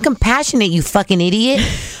 because I'm compassionate, you fucking idiot.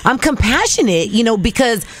 I'm compassionate, you know,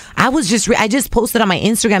 because I just posted on my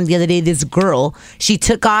Instagram the other day, this girl, she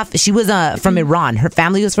took off. She was from Iran. Her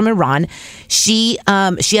family was from Iran. She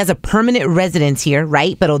has a permanent residence here,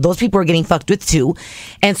 right? But those people are getting fucked with too.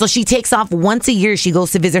 And so she takes off once a year. She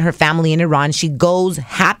goes to visit her family in Iran. She goes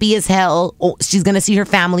happy as hell. Oh, she's going to see her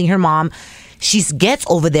family, her mom. She gets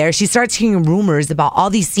over there. She starts hearing rumors about all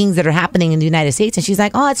these things that are happening in the United States. And she's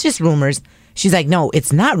like, oh, it's just rumors. She's like, no,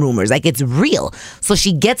 it's not rumors. Like, it's real. So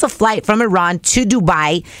she gets a flight from Iran to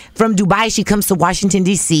Dubai. From Dubai, she comes to Washington,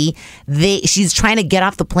 D.C. She's trying to get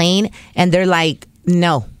off the plane. And they're like,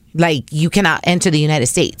 no. Like, you cannot enter the United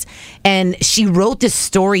States. And she wrote this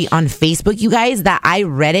story on Facebook, you guys, that I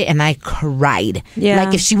read it and I cried. Yeah.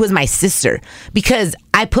 Like if she was my sister. Because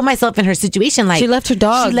I put myself in her situation. Like, she left her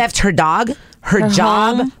dog. She left her dog, her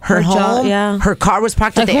job, her home. Yeah. Her car was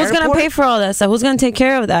parked at the airport. Who's going to pay for all that stuff? Who's going to take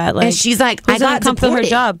care of that? Like, and she's like, I got come deported. Her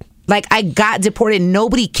job. Like, I got deported.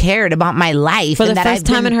 Nobody cared about my life. For the first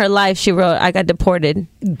time in her life, she wrote, I got deported.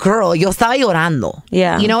 Girl, yo estaba llorando.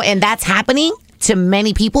 Yeah. You know, and that's happening to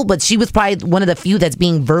many people, but she was probably one of the few that's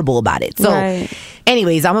being verbal about it. So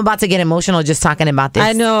Anyways, I'm about to get emotional just talking about this.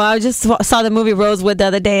 I know. I just saw the movie Rosewood the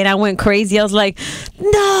other day, and I went crazy. I was like,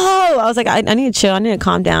 no. I was like, I need to chill. I need to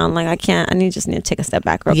calm down. Like, I can't. Just need to take a step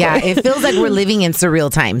back real quick. It feels like we're living in surreal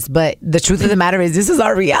times. But the truth of the matter is, this is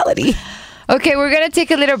our reality. Okay, we're gonna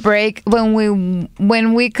take a little break.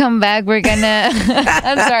 When we come back, we're gonna.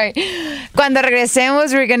 I'm sorry. Cuando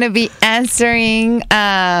regresemos, we're gonna be answering. We're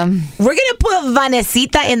gonna put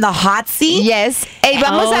Vanesita in the hot seat. Yes. Hey,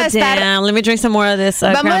 vamos a estar. Damn. Let me drink some more of this.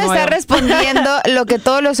 Vamos a estar respondiendo lo que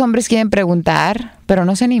todos los hombres quieren preguntar, pero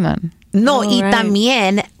no se animan. No, y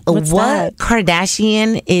también, what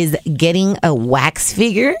Kardashian is getting a wax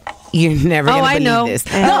figure? You're never going to believe this.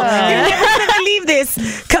 No, you're never going to believe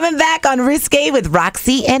this. Coming back on Risque with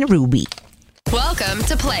Roxy and Ruby. Welcome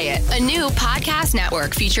to Play It, a new podcast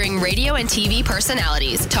network featuring radio and TV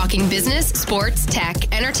personalities talking business, sports,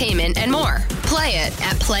 tech, entertainment, and more. Play it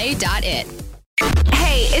at play.it.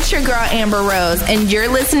 Hey, it's your girl Amber Rose, and you're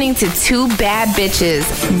listening to Two Bad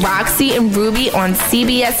Bitches, Roxy and Ruby on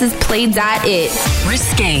CBS's Play.it.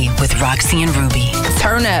 Risque with Roxy and Ruby.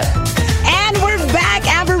 Turn up. And we're back.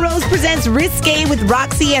 Amber Rose presents Risque with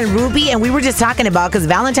Roxy and Ruby. And we were just talking about, because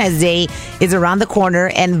Valentine's Day is around the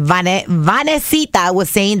corner, and Vanesita was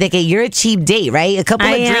saying that you're a cheap date, right? A couple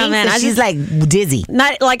of drinks, and she's like dizzy.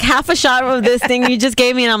 Not like half a shot of this thing you just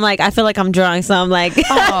gave me, and I'm like, I feel like I'm drunk, so I'm like,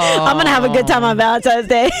 I'm going to have a good time on Valentine's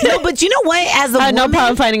Day. No, but you know what? As a woman, no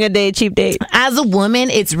problem finding a cheap date. As a woman,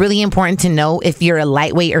 it's really important to know if you're a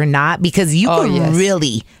lightweight or not, because you can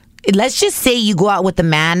really... Let's just say you go out with a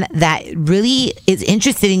man that really is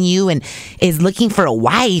interested in you and is looking for a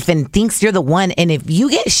wife and thinks you're the one. And if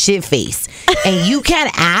you get shit-faced and you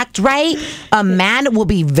can't act right, a man will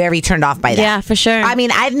be very turned off by that. Yeah, for sure. I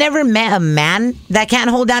mean, I've never met a man that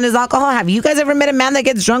can't hold down his alcohol. Have you guys ever met a man that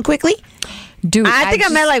gets drunk quickly? Dude, I think I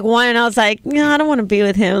met like one, and I was like, I don't want to be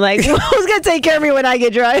with him. Like, who's going to take care of me when I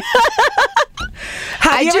get drunk?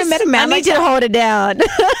 Have you ever met a man I need you to hold it down.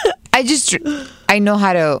 I know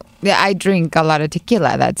how to. Yeah, I drink a lot of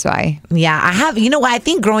tequila. That's why. Yeah, I have. You know what? I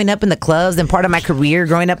think growing up in the clubs and part of my career,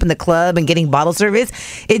 growing up in the club and getting bottle service,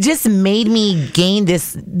 it just made me gain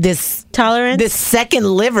this tolerance, this second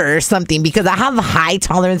liver or something, because I have a high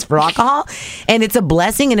tolerance for alcohol, and it's a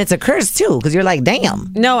blessing and it's a curse too, because you're like,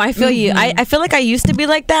 damn. No, I feel you. I feel like I used to be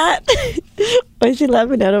like that. Why is she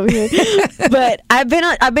laughing at over here? But I've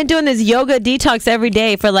been doing this yoga detox every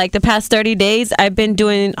day for like the past 30 days. I've been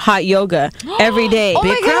doing hot yoga every day. Oh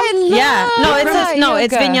my God.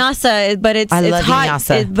 It's vinyasa, but it's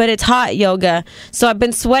hot. But it's hot yoga. So I've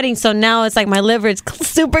been sweating. So now it's like my liver is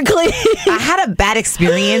super clean. I had a bad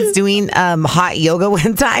experience doing hot yoga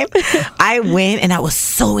one time. I went and I was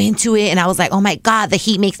so into it, and I was like, oh my God, the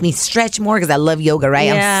heat makes me stretch more, because I love yoga, right?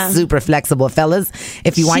 Yeah. I'm super flexible, fellas.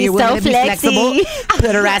 If you want your woman to be flexible,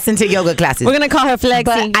 put her ass into yoga classes. We're gonna call her Flexi.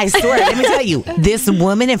 But I swear, let me tell you, this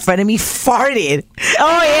woman in front of me farted.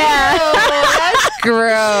 Oh yeah. Oh, that's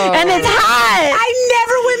gross. And it's hot. I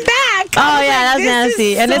never went back. Oh yeah, that's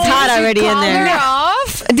nasty. And it's hot already in there. Her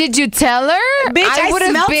off? Did you tell her? Bitch, I would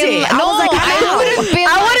have smelled it.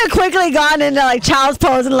 I would have quickly gone into like child's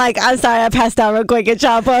pose and like, I'm sorry, I passed out real quick in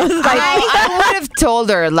child pose. Like, I would have told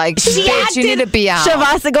her, like, bitch, you need to be out.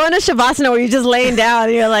 Shavasana, going to Shavasana where you're just laying down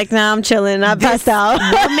and you're like, nah, I'm chilling. I passed out.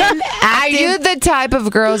 Are you the type of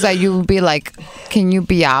girls that you would be like, can you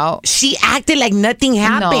be out? She acted like nothing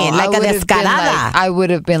happened, like a descarada. I would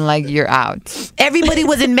have been like, you're out. Everybody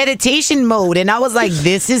was in meditation mode, and I was like,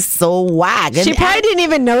 this is so whack. She probably didn't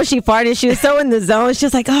even know she farted. She was so in the zone. She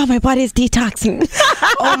was like, oh, my body is detoxing.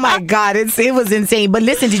 Oh my God, it was insane. But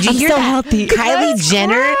listen, did you hear so that healthy. Kylie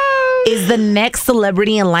Jenner is the next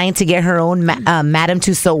celebrity in line to get her own Madame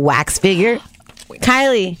Tussauds wax figure?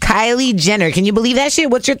 Kylie Jenner. Can you believe that shit?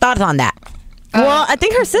 What's your thoughts on that? Well, I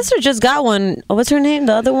think her sister just got one. What's her name?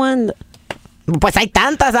 The other one? Pues hay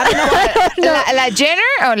tantas. I don't know. La Jenner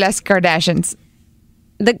or las Kardashians?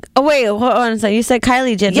 Wait, hold on a second. You said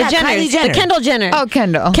Kylie Jenner. Yeah, the Kylie Jenner. The Kendall Jenner. Oh,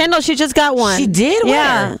 Kendall. Kendall, she just got one. She did? Where?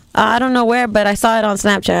 Yeah. I don't know where, but I saw it on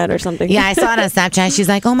Snapchat or something. Yeah, I saw it on Snapchat. She's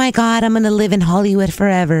like, oh my God, I'm going to live in Hollywood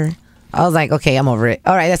forever. I was like, okay, I'm over it.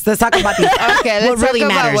 All right, let's talk about these. Okay, let's talk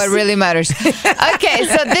about what really matters. Okay,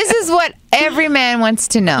 so this is what every man wants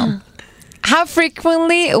to know. How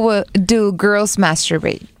frequently do girls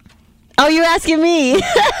masturbate? Oh, you're asking me?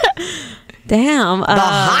 Damn. The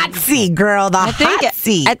hot seat, girl. Hot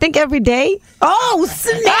seat. I think every day. Oh,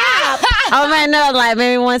 snap. Oh, man, no, like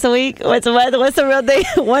maybe once a week. What's the real thing?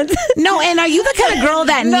 Once? No, and are you the kind of girl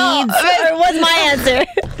that needs... Or what's my answer?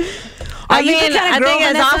 I mean, I think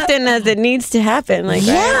as often as it needs to happen. Like,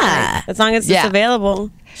 yeah. Right? Like, as long as it's available.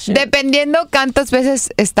 Shit. Dependiendo cuántas veces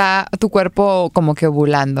está tu cuerpo como que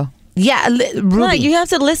ovulando. Yeah, Ruby. No, you have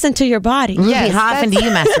to listen to your body. Ruby, how often do you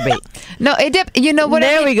masturbate? No, you know what?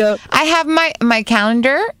 There we go. I have my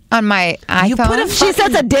calendar on my iPhone. She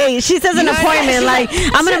says a date. She says an appointment. Like,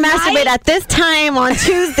 I'm going to masturbate at this time on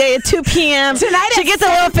Tuesday at 2 p.m. Tonight she gets a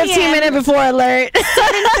little 15 minute before alert.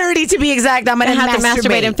 7:30 to be exact. I'm going to have to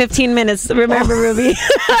masturbate in 15 minutes. Remember, Ruby.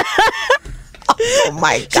 Oh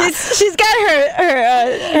my God! She's got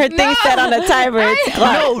her thing set on a timer. It's a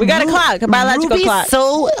clock. We got a clock, a biological Ruby's clock.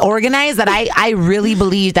 So organized that I really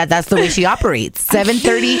believe that's the way she operates.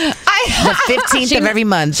 7:30, the 15th of every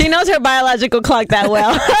month. She knows her biological clock that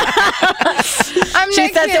well. She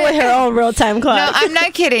sets it with her own real time clock. No, I'm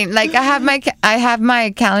not kidding. Like I have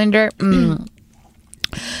my calendar.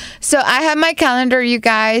 So I have my calendar, you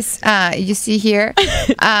guys. You see here.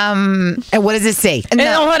 And what does it say?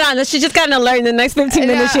 No, hold on. She just got an alert in the next 15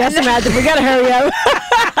 minutes. She has to masturbate. We gotta hurry up.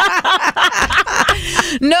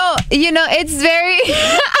 No, it's very.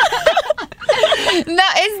 No,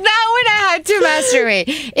 it's not when I had to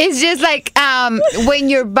masturbate. It's just like when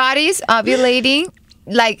your body's ovulating.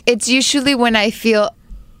 Like it's usually when I feel.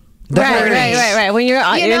 Right. When you're in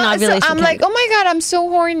ovulation, so I'm like, oh my God, I'm so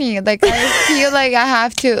horny. Like I feel like I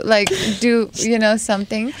have to like do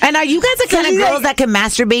something. And are you guys the kind of girls that can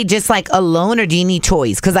masturbate just like alone, or do you need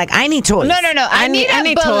toys? Because like I need toys. No. I need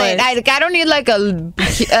a bullet. I don't need like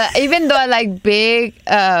even though I like big,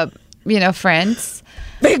 friends.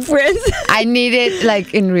 Big friends. I need it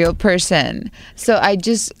like in real person. So I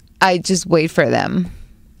just wait for them.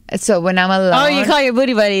 So when I'm alone. Oh, you call your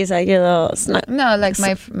booty buddies like your little snug. No, like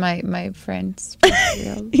my friends.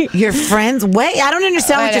 Your friends? Wait, I don't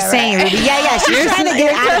understand what you're saying, Ruby. Yeah, she's trying to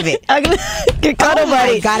get out of it. Your cuddle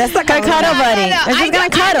buddy. God, it's like her cuddle buddy. I'm just gonna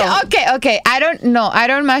cuddle. Okay. I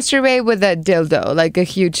don't masturbate with a dildo, like a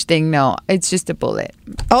huge thing. No, it's just a bullet.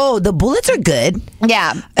 Oh, the bullets are good.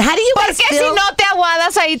 Yeah. How do you guys feel? feel? Si no te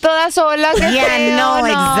aguadas ahí toda sola. Yeah, no,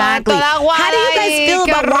 exactly. How do you guys feel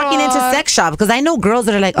about walking into sex shops? Because I know girls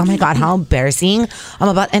that are like, oh my God, how embarrassing. And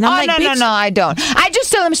I'm like, no, I don't. I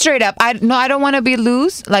just tell them straight up. I don't want to be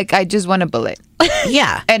loose. Like, I just want a bullet.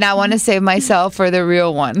 Yeah. And I want to save myself for the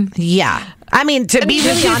real one. Yeah. I mean, to be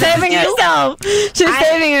really honest, saving herself. She's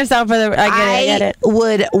saving herself for the. I get it.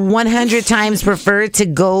 Would 100 times prefer to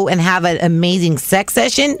go and have an amazing sex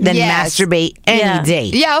session than masturbate any day.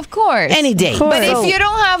 Yeah, of course. Any day. But if you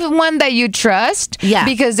don't have one that you trust,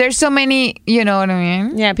 because there's so many, you know what I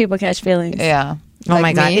mean? Yeah, people catch feelings. Yeah. Oh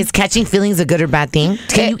my God. Is catching feelings a good or bad thing?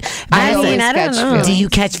 I don't know. Do you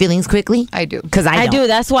catch feelings quickly? I do. Because I do.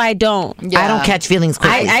 That's why I don't. Yeah. I don't catch feelings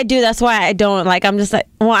quickly. I do. That's why I don't. Like, I'm just like,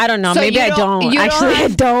 well, I don't know. So maybe I don't. Actually, I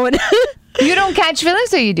don't. You don't catch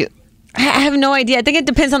feelings, or you do? I have no idea. I think it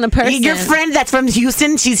depends on the person. Your friend that's from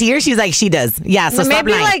Houston, she's here. She's like, she does. Yeah, so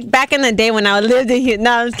maybe like back in the day when I lived in Houston.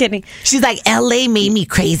 No, I'm just kidding. She's like, LA made me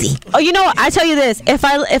crazy. Oh, you know what? I tell you this. If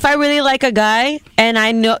I really like a guy and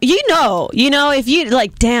I know, if you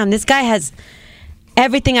like, damn, this guy has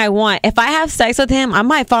everything I want. If I have sex with him, I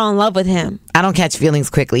might fall in love with him. I don't catch feelings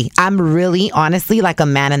quickly. I'm really, honestly, like a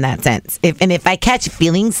man in that sense. If I catch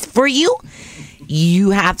feelings for you, you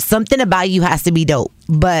have something about you has to be dope.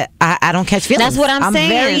 But I don't catch feelings. That's what I'm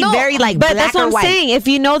saying. Very like but black that's what or I'm white. saying. If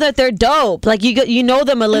you know that they're dope, like you know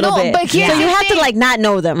them a little bit. But so you have to like not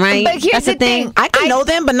know them, right? But here's that's the thing. I can know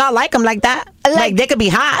them, but not like them like that. Like they could be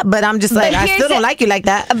hot, but I'm just like, I still don't like you like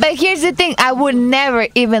that. But here's the thing. I would never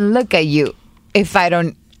even look at you if I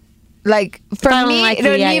don't like. For me, like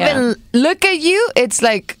don't even look at you. It's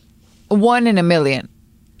like 1 in a million.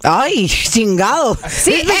 Ay, chingado. This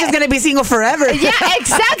bitch is going to be single forever. Yeah,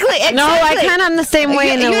 exactly. No, I kind of am the same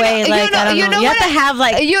way in a way. Like, I don't know. You have to have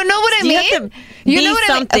like. You know what I mean? You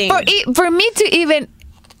have to be something. For me to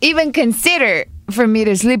even consider for me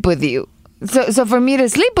to sleep with you. So for me to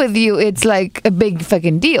sleep with you, it's like a big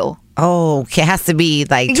fucking deal. Oh, it has to be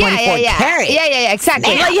like 24 karat. Yeah,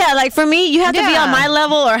 exactly. Like for me, you have to be on my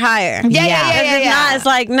level or higher. Yeah. If not, it's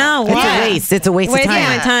like, no. It's a waste of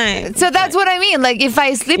time. So that's what I mean. Like if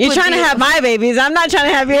I sleep with you. You're trying to have my babies. I'm not trying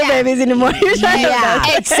to have your babies anymore. You're trying to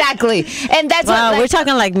have exactly. And that's wow, we're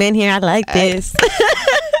talking like men here. I like this.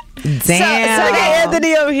 Damn. So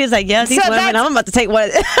Anthony over here's like, yeah, these women, I'm about to take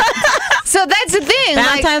what. So that's the thing.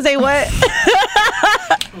 Valentine's Day, what?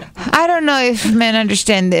 I don't know if men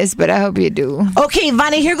understand this, but I hope you do. Okay,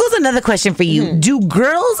 Vanya, here goes another question for you. Do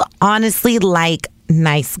girls honestly like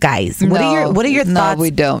nice guys? What are your thoughts? No,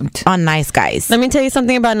 we don't. On nice guys. Let me tell you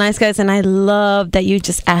something about nice guys, and I love that you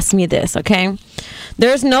just asked me this, okay?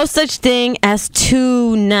 There's no such thing as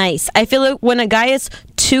too nice. I feel like when a guy is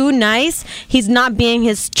too nice, he's not being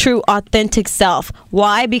his true authentic self.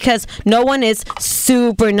 Why? Because no one is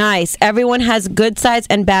super nice. Everyone has good sides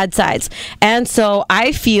and bad sides. And so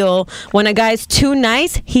I feel when a guy is too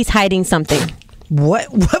nice, he's hiding something. What?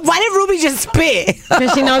 Why did Ruby just spit?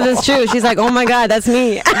 Because she knows it's true. She's like, oh my God, that's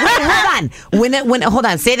me. Wait, hold on. Hold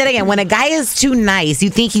on. Say that again. When a guy is too nice, you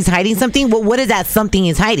think he's hiding something? Well, what is that something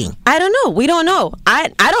he's hiding? I don't know. We don't know. I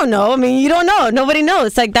don't know. I mean, you don't know. Nobody knows.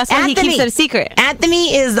 It's like, that's why he keeps it a secret.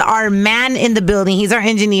 Anthony is our man in the building. He's our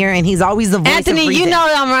engineer, and he's always the voice Anthony, of reason. You know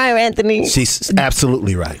I'm right, Anthony. She's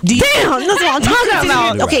absolutely right. Damn, that's what I'm talking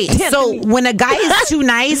about. Okay, so when a guy is too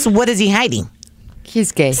nice, what is he hiding?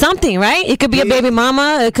 He's gay. Something, right? It could be a baby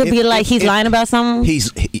mama. It could be like he's lying about something. He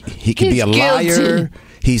could be a liar.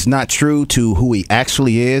 He's not true to who he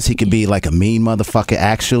actually is. He could be like a mean motherfucker,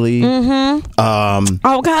 actually.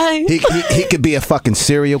 Okay. He could be a fucking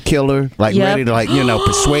serial killer, like ready to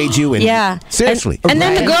persuade you. And seriously. And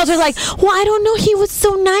then the girls are like, well, I don't know. He was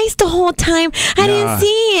so nice the whole time. I didn't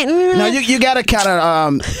see it. No, you got to kind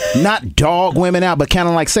of not dog women out, but kind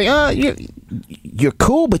of like say, you're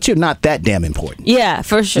cool, but you're not that damn important. Yeah,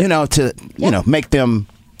 for sure. To make them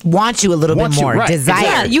want you a little bit more, desire.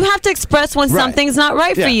 Yeah, you have to express when something's not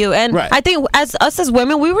right for you, and I think as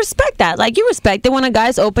women, we respect that. Like, you respect it when a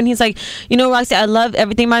guy's open. He's like, Roxy, I love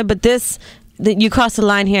everything, but this. You cross the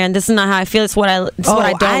line here, and this is not how I feel. It's what I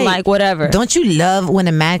don't like. Whatever. Don't you love when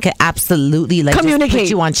a man can absolutely communicate, just put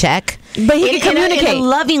you on check? But he can communicate in a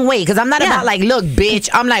loving way. Because I'm not about like, look,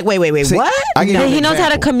 bitch. I'm like, wait, See, what? He knows how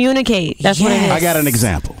to communicate. That's what it is. I got an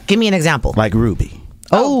example. Give me an example. Like Ruby.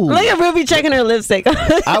 Oh, look at Ruby checking her lipstick.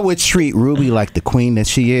 I would treat Ruby like the queen that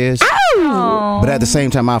she is. Ow! But at the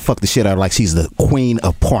same time, I'll fuck the shit out of her like she's the queen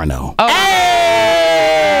of porno. Oh. Hey!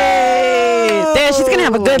 There, she's gonna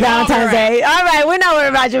have a good Valentine's Day. All right, we're not worried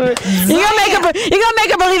about you. You're gonna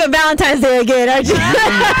make her believe in Valentine's Day again, aren't you?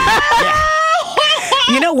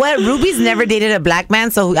 You know what? Ruby's never dated a black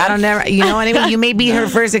man, so I don't never. You know what I mean? You may be her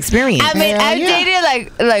first experience. I mean, I've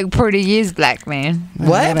dated like Portuguese black man.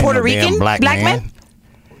 What? Puerto Rican black man?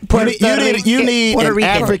 You need an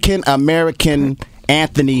African American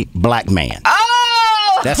Anthony black man.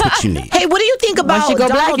 That's what you need. Hey, what do you think about once you go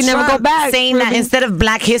Donald black, you Trump never go back, saying that instead of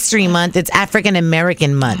Black History Month, it's African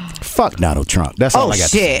American Month? Fuck Donald Trump. That's all I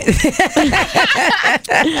got to say.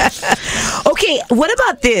 Okay, what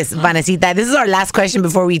about this, Vanesita? This is our last question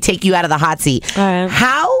before we take you out of the hot seat.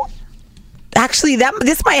 How... Actually,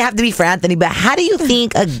 this might have to be for Anthony, but how do you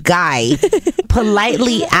think a guy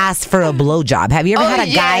politely asks for a blowjob? Have you ever had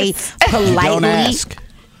a guy politely... Don't ask.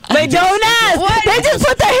 They don't ask. What? They just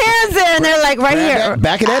put their hands in and they're like right here.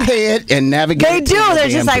 Back of that head and navigate. They do. They're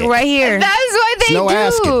just like right here. That's what they do.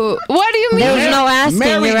 Asking. What do you mean? There's no asking.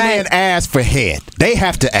 Married men ask for head. They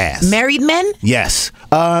have to ask. Married men? Yes.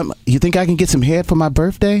 You think I can get some head for my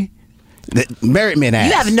birthday? Married men ask.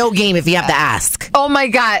 You have no game if you have to ask. Oh my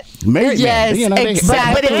God. Married men.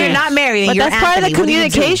 Exactly. But if you're not married and you're that's part of the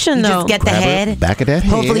communication, though. You just get the head. Back of that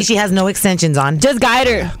head. Hopefully she has no extensions on. Just guide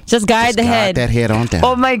her. Just guide the head. That head on down.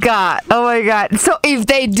 Oh my God. So if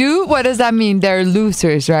they do, what does that mean? They're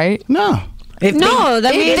losers, right? No. If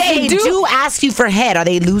they do ask you for head, are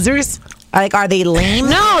they losers? Like, are they lame?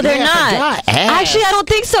 No, they're not. Actually, I don't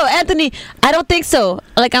think so, Anthony. I don't think so.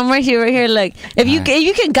 Like, I'm right here. Like, if you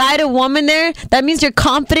can guide a woman there, that means you're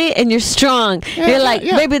confident and you're strong. You're like,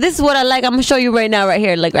 baby, this is what I like. I'm gonna show you right now, right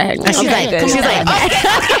here, like right here. She's like, okay,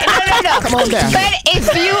 no. Come on down. But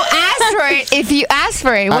if you ask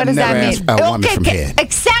for it, what does that mean? A woman from head.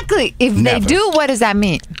 Exactly. If they do, what does that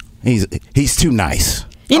mean? He's too nice.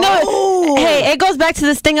 You know, hey, it goes back to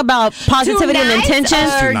this thing about positivity and intention.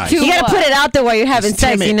 You gotta put it out there while you're having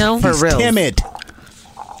sex, you know? For real. Timid.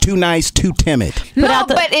 Too nice, too timid. No,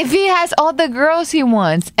 but if he has all the girls he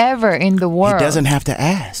wants ever in the world, he doesn't have to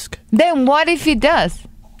ask. Then what if he does?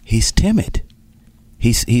 He's timid.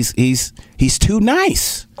 He's too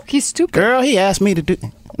nice. He's stupid. Girl, he asked me to do.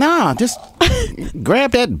 No, just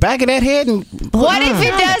grab that back of that head and. What if he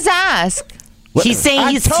does ask? He's saying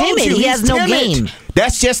he's timid. He has no game.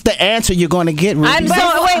 That's just the answer you're going to get, Ruby.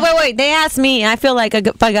 Wait. They asked me. I feel like if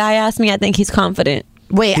a guy asked me, I think he's confident.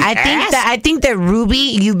 Wait, I think that Ruby,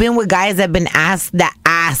 you've been with guys that have been asked that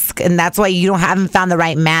ask, and that's why you haven't found the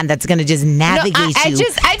right man that's going to just navigate you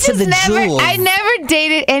to the jewels. I never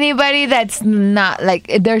dated anybody that's not like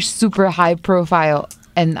they're super high profile,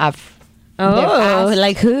 and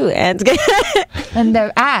like who? And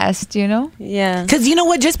they're asked, you know? Yeah. Because you know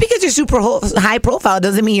what? Just because you're super high profile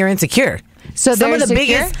doesn't mean you're insecure. So some of the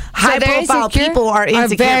biggest high profile people are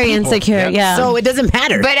insecure. Very insecure, yeah. So it doesn't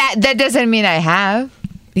matter. But that doesn't mean I have.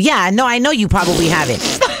 Yeah, no, I know you probably haven't.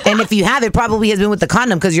 And if you have, it probably has been with the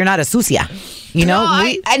condom because you're not a sucia. You know?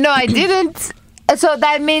 No, I didn't. So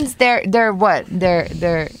that means they're what?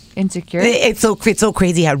 They're insecure. It's so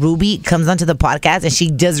crazy how Ruby comes onto the podcast and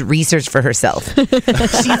she does research for herself.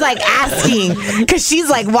 She's like asking because she's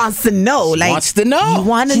like wants to know. Like wants to know. You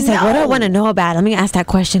want to know. She's like, what do I want to know about? Let me ask that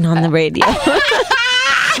question on the radio.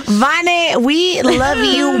 Vane, we love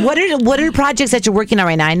you. What are projects that you're working on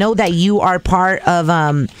right now? I know that you are part of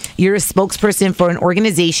you're a spokesperson for an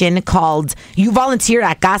organization called, you volunteer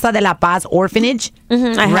at Casa de la Paz Orphanage.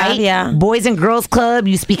 I have, yeah. Boys and Girls Club.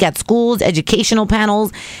 You speak at schools, educational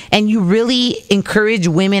panels, and you really encourage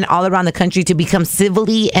women all around the country to become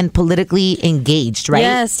civilly and politically engaged, right?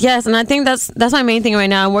 Yes, and I think that's my main thing right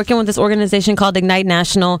now. I'm working with this organization called Ignite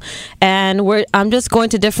National, and I'm just going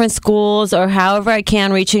to different schools or however I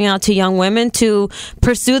can, reaching out to young women to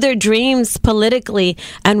pursue their dreams politically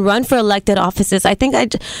and run for elected offices. I think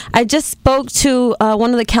I just spoke to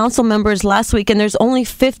one of the council members last week, and there's only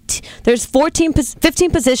 15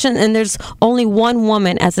 positions, and there's only one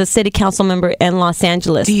woman as a city council member in Los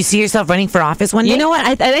Angeles. Do you see yourself running for office one day? You know what?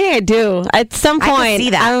 I think I do. At some point, I can see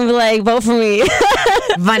that. I'm like, vote for me.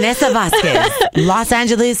 Vanessa Vasquez, Los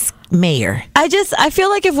Angeles mayor. I feel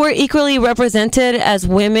like if we're equally represented as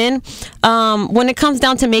women, when it comes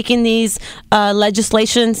down to making these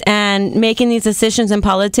legislations and making these decisions in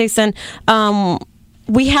politics, and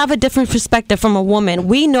we have a different perspective from a woman.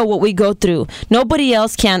 We know what we go through. Nobody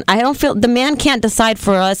else can. I don't feel the man can't decide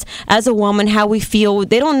for us as a woman how we feel.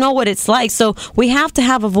 They don't know what it's like. So we have to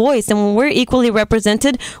have a voice. And when we're equally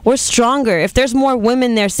represented, we're stronger. If there's more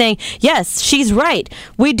women there saying, yes, she's right,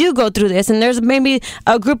 we do go through this, and there's maybe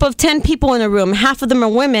a group of 10 people in the room, half of them are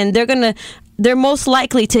women, they're most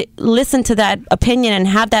likely to listen to that opinion and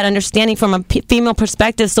have that understanding from a female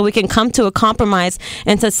perspective, so we can come to a compromise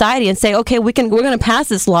in society and say, okay, we're going to pass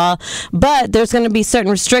this law, but there's going to be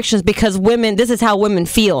certain restrictions because women, this is how women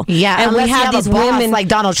feel. Yeah, and we have these women like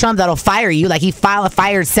Donald Trump that'll fire you, like he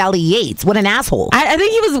fired Sally Yates. What an asshole. I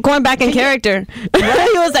think he was going back in character.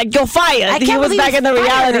 He was like, you're fired. He was back in the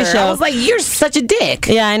reality show. I was like, you're such a dick.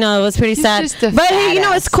 Yeah, I know, it was pretty sad. But hey,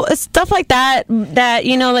 it's cool. It's stuff like that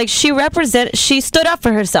like she stood up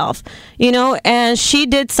for herself, and she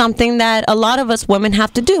did something that a lot of us women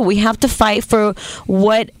have to do. We have to fight for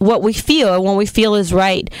what we feel and what we feel is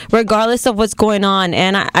right, regardless of what's going on.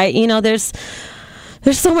 And there's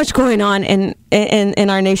so much going on in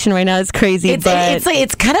our nation right now. It's crazy.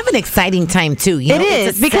 It's kind of an exciting time too. It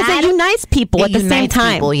is because it unites people at the same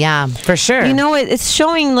time. People, yeah, for sure. It's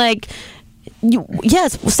showing like.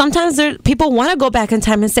 Yes, sometimes people want to go back in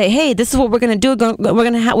time and say, hey, this is what we're going to do.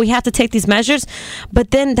 We have to take these measures.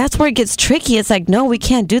 But then that's where it gets tricky. It's like, no, we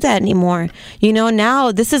can't do that anymore.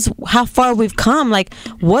 Now this is how far we've come. Like,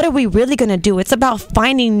 what are we really going to do? It's about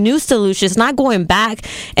finding new solutions, not going back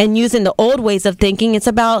and using the old ways of thinking. It's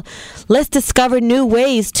about let's discover new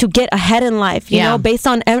ways to get ahead in life, you know, based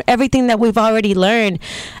on everything that we've already learned.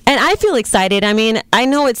 And I feel excited. I mean, I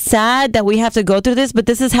know it's sad that we have to go through this, but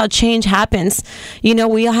this is how change happens.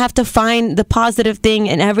 We have to find the positive thing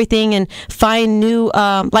in everything and find new,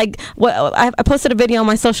 I posted a video on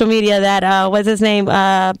my social media that, what's his name?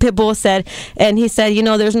 Pitbull said, and he said,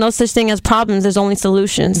 there's no such thing as problems, there's only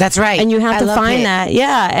solutions. That's right. And you have to find that.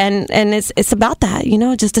 Yeah. And it's about that,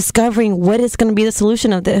 just discovering what is going to be the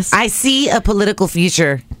solution of this. I see a political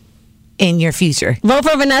future in your future. Vote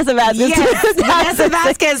for Vanessa Vasquez. Yes, Vanessa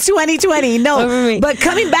Vasquez 2020. No, but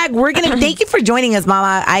coming back, we're going to thank you for joining us,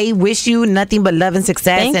 Mama. I wish you nothing but love and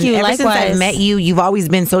success. Thank you. Ever Likewise. Since I've met you, you've always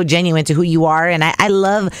been so genuine to who you are. And I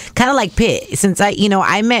love, kind of like Pitt, since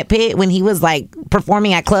I met Pitt when he was like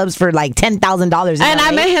performing at clubs for like $10,000. And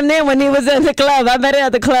I met him there when he was in the club. I met him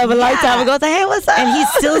at the club a long time ago. I was like, hey, what's up?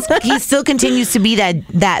 And he still continues to be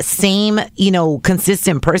that same,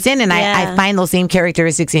 consistent person. And I find those same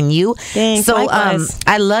characteristics in you. Thanks, so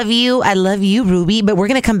I love you, Ruby. But we're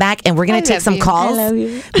gonna come back and we're gonna take some calls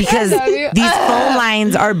because these phone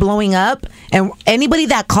lines are blowing up, and anybody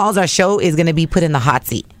that calls our show is gonna be put in the hot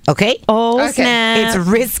seat. Okay? Okay. Snap. It's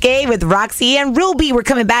Risque with Roxy and Ruby. We're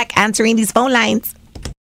coming back answering these phone lines.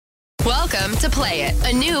 Welcome to Play It,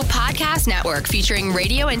 a new podcast network featuring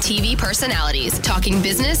radio and TV personalities talking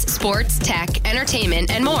business, sports, tech,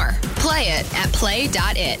 entertainment, and more. Play it at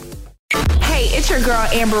play.it. Hey, it's your girl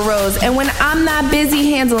Amber Rose, and when I'm not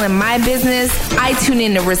busy handling my business, I tune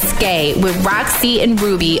in to Risque with Roxy and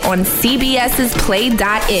Ruby on CBS's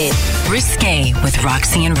Play.it. Risque with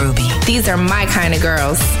Roxy and Ruby. These are my kind of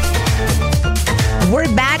girls.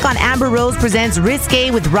 We're back on Amber Rose Presents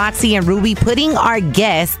Risque with Roxy and Ruby, putting our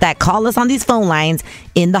guests that call us on these phone lines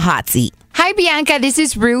in the hot seat. Hi, Bianca. This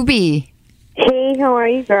is Ruby. Hey, how are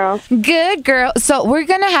you, girl? Good, girl. So we're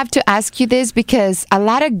going to have to ask you this because a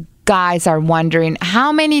lot of guys are wondering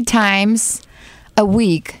how many times a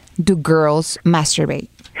week do girls masturbate?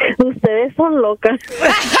 Ustedes son locas.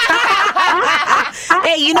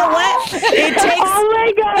 Hey, you know what? It takes. Oh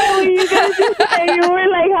my God! When you guys just say, you were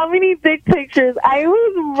like, "How many dick pictures?" I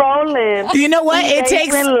was rolling. You know what? It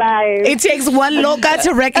takes one loca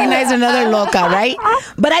to recognize another loca, right?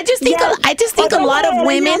 But I just think a lot of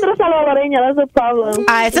women. That's the problem.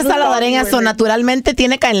 Esas salvadoreñas son naturalmente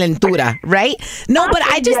tiene calentura, right? No, but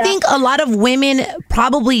I just think a lot of women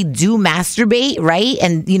probably do masturbate, right?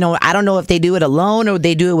 And I don't know if they do it alone or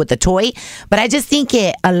they do it with a toy, but I just think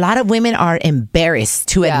a lot of women are embarrassed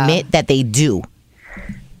to admit that they do.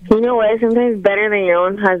 You know what? Sometimes better than your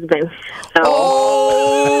own husband. So.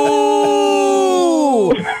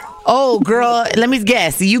 Oh, girl, let me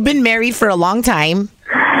guess. You've been married for a long time.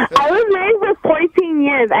 I was married for 14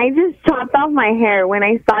 years. I just chopped off my hair. When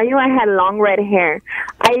I saw you, I had long red hair.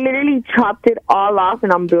 I literally chopped it all off,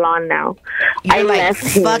 and I'm blonde now. You're like,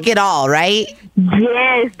 fuck it all, right?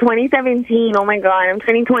 Yes, 2017. Oh, my God. I'm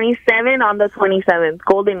turning 27 on the 27th.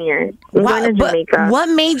 Golden year. I'm going to Jamaica. What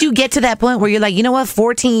made you get to that point where you're like, you know what,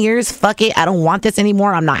 14 years, fuck it. I don't want this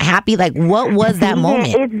anymore. I'm not happy. Like, what was that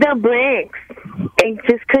moment? It's the bricks. It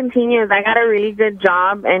just continues. I got a really good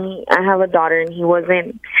job, and I have a daughter, and he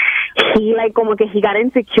got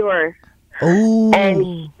insecure. Ooh.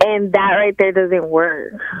 And that right there doesn't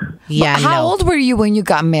work. Yeah. How old were you when you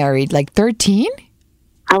got married? Like 13?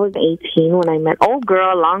 I was 18 when I met. Oh,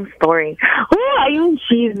 girl, long story. Oh, you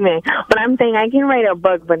cheese me. But I'm saying I can write a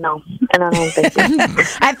book, but no. And I don't think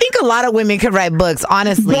I think a lot of women could write books,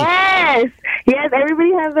 honestly. Yes,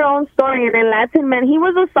 everybody has their own story. And then Latin man, he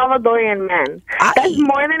was a Salvadorian man. That's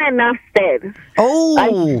more than enough said.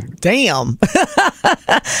 Oh, damn.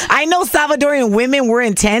 I know Salvadorian women were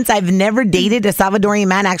intense. I've never dated a Salvadorian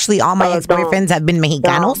man. Actually, all my ex-boyfriends have been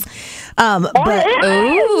Mexicanos.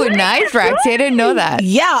 Ooh, nice, Roxy. I didn't know that.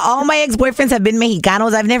 Yeah, all my ex-boyfriends have been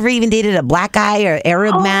Mexicanos. I've never even dated a black guy or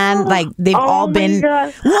Arab man. Like, they've all been...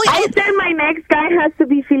 God. Well, I said my next guy has to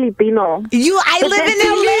be Filipino. I live in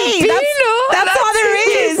LA. That's all there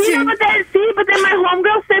is. But then my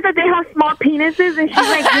homegirl said that they have small penises, and she's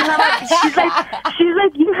like,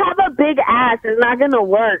 you have a big ass. It's not gonna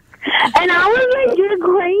work. And I was like, you're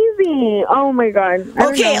crazy. Oh my God.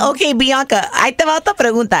 Okay, Bianca. Ahí te va otra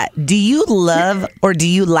pregunta. Do you love or do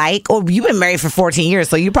you like, or you've been married for 14 years,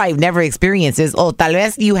 so you probably never experienced this, or tal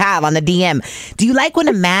vez you have on the DM. Do you like when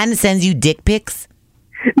a man sends you dick pics?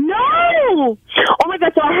 No! Oh my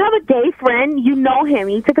God, so I have a gay friend. You know him.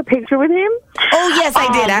 You took a picture with him? Oh, yes, I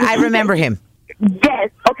did. I remember him.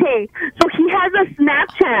 Yes. Okay. So he has a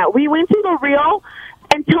Snapchat. We went to the Reel,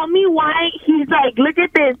 and tell me why he's like, look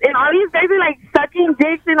at this. And all these guys are like sucking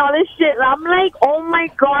dicks and all this shit. And I'm like, oh my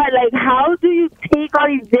God, like, how do you take all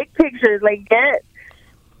these dick pictures? Like,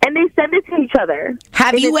 and they send it to each other.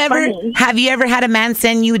 Have you ever had a man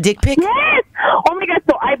send you a dick pic? Yes. Oh my God.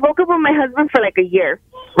 So I broke up with my husband for like a year,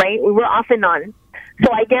 right? We were off and on.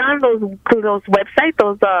 So I get on those websites,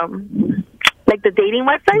 like the dating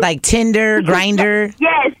websites, like Tinder, Grindr.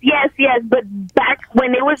 Yes. But back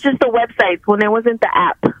when it was just the websites, when it wasn't the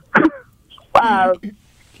app.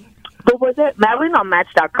 What was it? Madeline on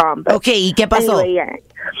Match.com. Okay, ¿qué pasó? Anyway, yeah.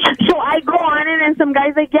 So I go on it, and some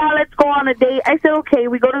guy's like, yeah, let's go on a date. I said, okay,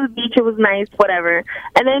 we go to the beach. It was nice, whatever.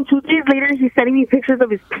 And then 2 days later, he's sending me pictures of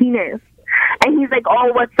his penis. And he's like,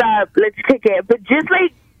 oh, what's up? Let's kick it. But just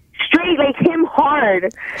like straight, like him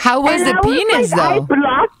hard. How was the penis, though? I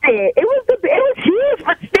blocked it. It was huge,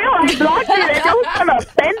 but still, I blocked it, and I was kind of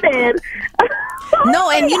offended. No,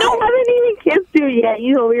 and you know, I haven't even kissed you yet.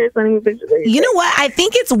 You over here sending me pictures. You know what? I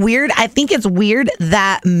think it's weird.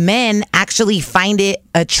 That men actually find it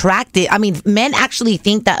attractive. I mean, men actually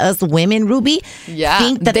think that us women, Ruby,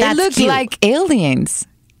 think that they that's look cute. like aliens.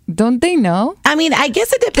 Don't they know? I mean, I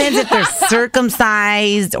guess it depends if they're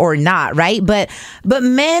circumcised or not, right? But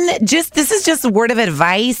men, this is just a word of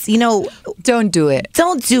advice. Don't do it.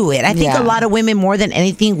 Don't do it. I think a lot of women, more than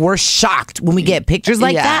anything, we're shocked when we get pictures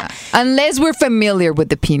like that. Unless we're familiar with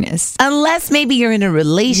the penis. Unless maybe you're in a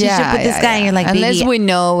relationship with this guy and you're like, unless baby, we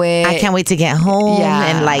know it. I can't wait to get home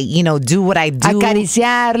and do what I do.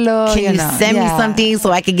 Acariciarlo. Can you send me something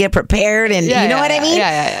so I can get prepared? And you know what I mean?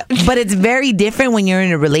 Yeah. But it's very different when you're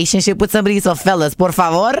in a relationship with somebody. So fellas, por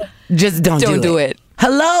favor, just don't do it.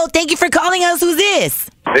 Hello, thank you for calling us. Who's this?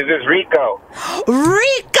 This is Rico.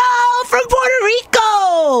 Rico from Puerto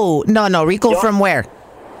Rico. No, Rico from where?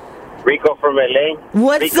 Rico from LA.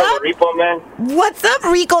 What's Rico up? The Repo Man. What's up,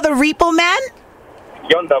 Rico the Repo Man?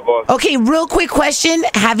 Okay, real quick question.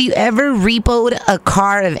 Have you ever repoed a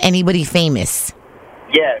car of anybody famous?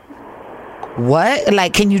 Yes. What?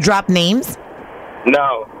 Like, can you drop names?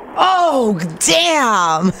 No. Oh,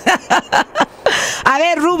 damn. A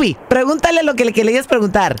ver, Ruby, pregúntale lo que le querías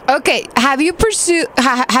preguntar. Okay, have you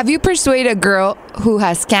persuaded a girl who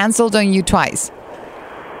has canceled on you twice?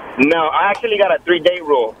 No, I actually got a 3-day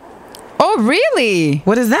rule. Oh, really?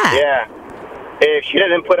 What is that? Yeah. If she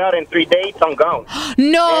doesn't put out in 3 days, I'm gone.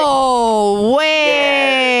 No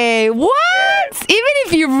way. What? Yes. Even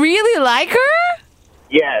if you really like her?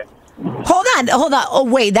 Yes. Hold on. Oh,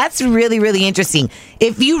 wait, that's really, really interesting.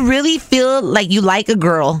 If you really feel like you like a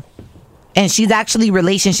girl and she's actually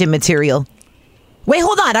relationship material. Wait,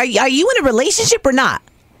 hold on. Are you in a relationship or not?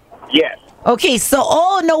 Yes. Okay, so,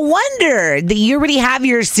 no wonder that you already have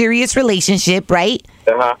your serious relationship, right?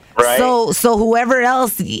 Uh-huh, right. So whoever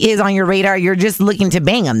else is on your radar, you're just looking to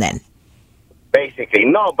bang them then? Basically.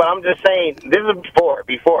 No, but I'm just saying, this is before.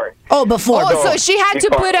 Oh, before. Oh, so she had to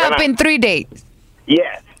put up in 3 days?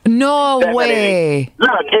 Yes. No way.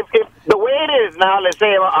 Look, if the way it is now, let's say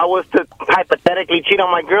I was to hypothetically cheat on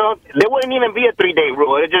my girl, there wouldn't even be a 3-day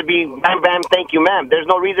rule. It'd just be bam, bam, thank you, ma'am. There's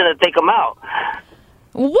no reason to take them out.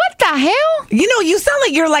 What the hell? You know, you sound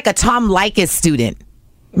like you're like a Tom Leykis student.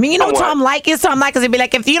 I mean, you know Tom Leykis would be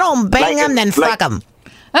like, if you don't bang him, then fuck him.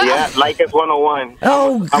 Yeah, Leykis 101.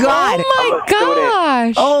 Oh, God. Oh, my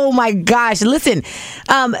gosh. Oh, my gosh. Listen,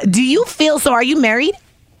 do you feel, so are you married?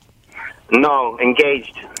 No,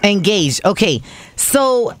 engaged. Engaged. Okay.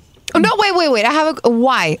 So. No, wait. I have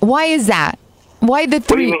why? Why is that? Why the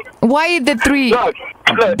 3? Why the 3? Look,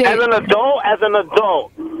 as an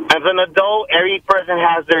adult, every person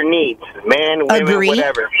has their needs. Men, women,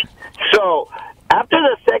 whatever. So, after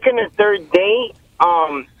the second or third date,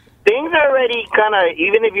 things are already kind of,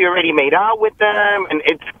 even if you already made out with them, and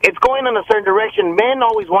it's going in a certain direction, men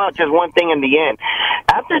always want just one thing in the end.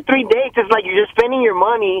 After 3 dates, it's like you're just spending your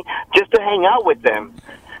money just to hang out with them.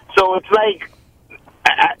 So it's like,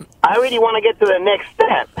 I already want to get to the next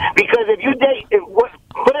step. Because if you date,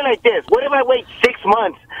 put it like this, what if I wait 6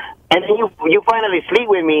 months, and then you finally sleep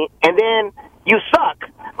with me, and then you suck?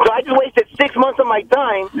 So I just wasted 6 months of my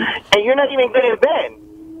time, and you're not even good in bed.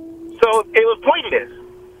 So it was pointless.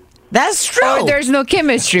 That's true. Or there's no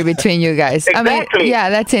chemistry between you guys. Exactly.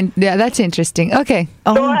 I mean, that's interesting. Okay.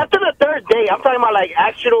 So after the third date, I'm talking about like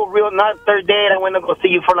actual real, not third date, I went to go see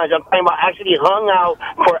you for lunch. I'm talking about actually hung out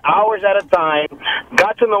for hours at a time,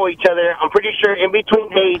 got to know each other. I'm pretty sure in between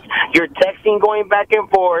dates, you're texting, going back and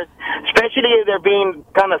forth, especially if they're being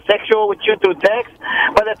kind of sexual with you through text.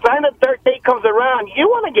 By the time the third date comes around, you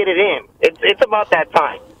want to get it in. It's about that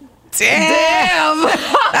time. Damn.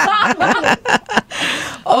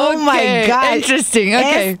 Oh my God. Interesting.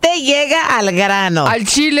 Okay. Llega al grano. Al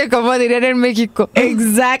chile, como dirían en México.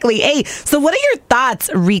 Exactly. Hey, so what are your thoughts,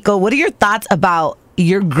 Rico? What are your thoughts about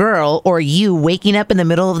your girl or you waking up in the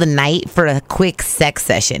middle of the night for a quick sex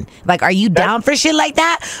session? Like, are you down for shit like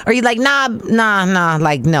that? Or are you like, nah,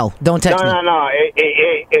 like, no, don't touch me? No.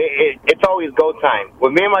 It's always go time.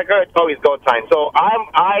 With me and my girl, it's always go time. So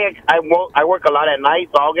I work a lot at night,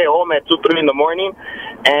 so I'll get home at 2, 3 in the morning.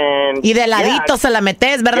 And y de ladito se la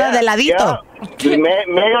metes, ¿verdad? De ladito.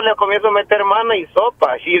 Medio le comienzo a meter mano y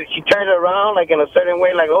sopa. She turns around like in a certain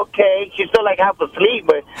way, like, okay. She's still like half asleep,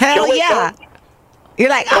 but hell yeah. You're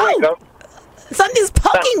like, something's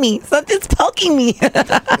poking me. Something's poking me.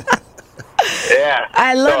 Yeah.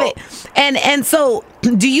 I love it. And so,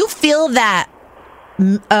 do you feel that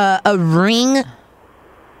a ring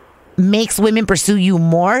makes women pursue you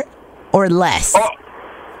more or less?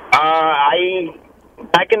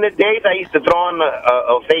 Back in the days, I used to throw on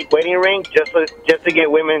a fake wedding ring just to get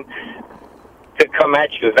women to come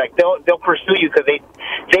at you. Like they'll pursue you because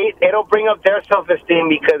it'll bring up their self-esteem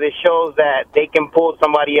because it shows that they can pull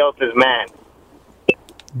somebody else's man.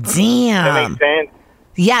 Damn. That makes sense?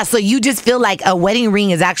 Yeah, so you just feel like a wedding ring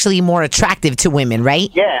is actually more attractive to women, right?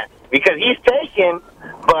 Yeah, because he's taken,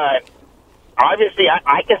 but obviously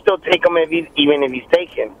I can still take him even if he's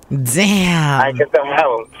taken. Damn. I can still have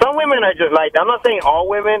him. Some women are just like that. I'm not saying all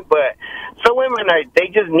women, but some women they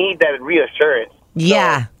just need that reassurance.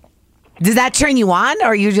 Yeah. So, does that turn you on, or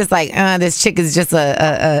are you just like, this chick is just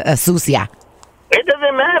a sucia? It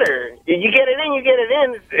doesn't matter. You get it in, you get it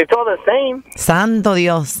in. It's all the same. Santo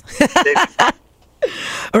Dios.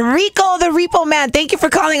 Rico, the Repo Man, thank you for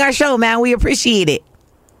calling our show, man. We appreciate it.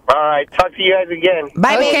 All right. Talk to you guys again.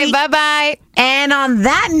 Bye, okay, baby. Bye-bye. And on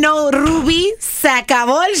that note, Ruby, se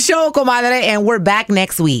acabó el show, comadre, and we're back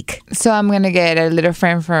next week. So I'm going to get a little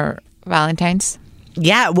friend for Valentine's.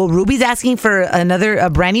 Yeah, well, Ruby's asking for a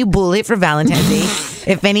brand new bullet for Valentine's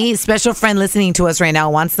Day. If any special friend listening to us right now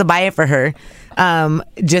wants to buy it for her,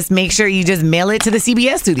 just make sure you just mail it to the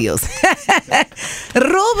CBS studios.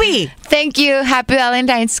 Ruby! Thank you. Happy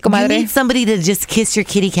Valentine's, comadre. You need somebody to just kiss your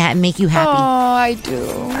kitty cat and make you happy. Oh, I do.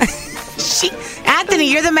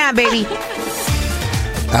 Anthony, you're the man, baby.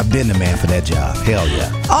 I've been the man for that job. Hell yeah.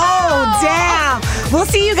 Oh, damn. We'll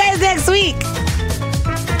see you guys next week.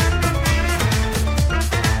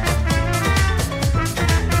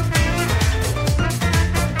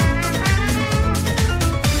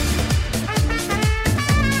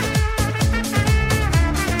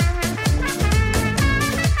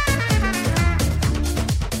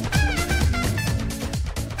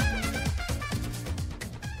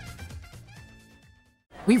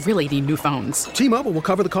 We really need new phones. T-Mobile will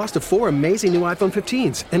cover the cost of 4 amazing new iPhone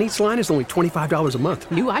 15s, and each line is only $25 a month.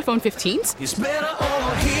 New iPhone 15s? It's better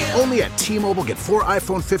over here. Only at T-Mobile, get 4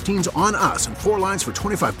 iPhone 15s on us and 4 lines for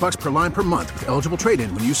 $25 per line per month with eligible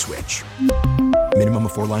trade-in when you switch. Minimum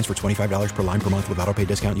of 4 lines for $25 per line per month with autopay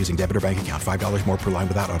discount using debit or bank account. $5 more per line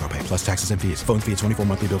without autopay, plus taxes and fees. Phone fee at 24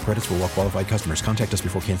 monthly bill credits for well-qualified customers. Contact us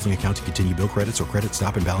before canceling account to continue bill credits or credit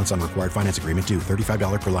stop and balance on required finance agreement due.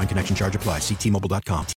 $35 per line connection charge applies. See T-Mobile.com.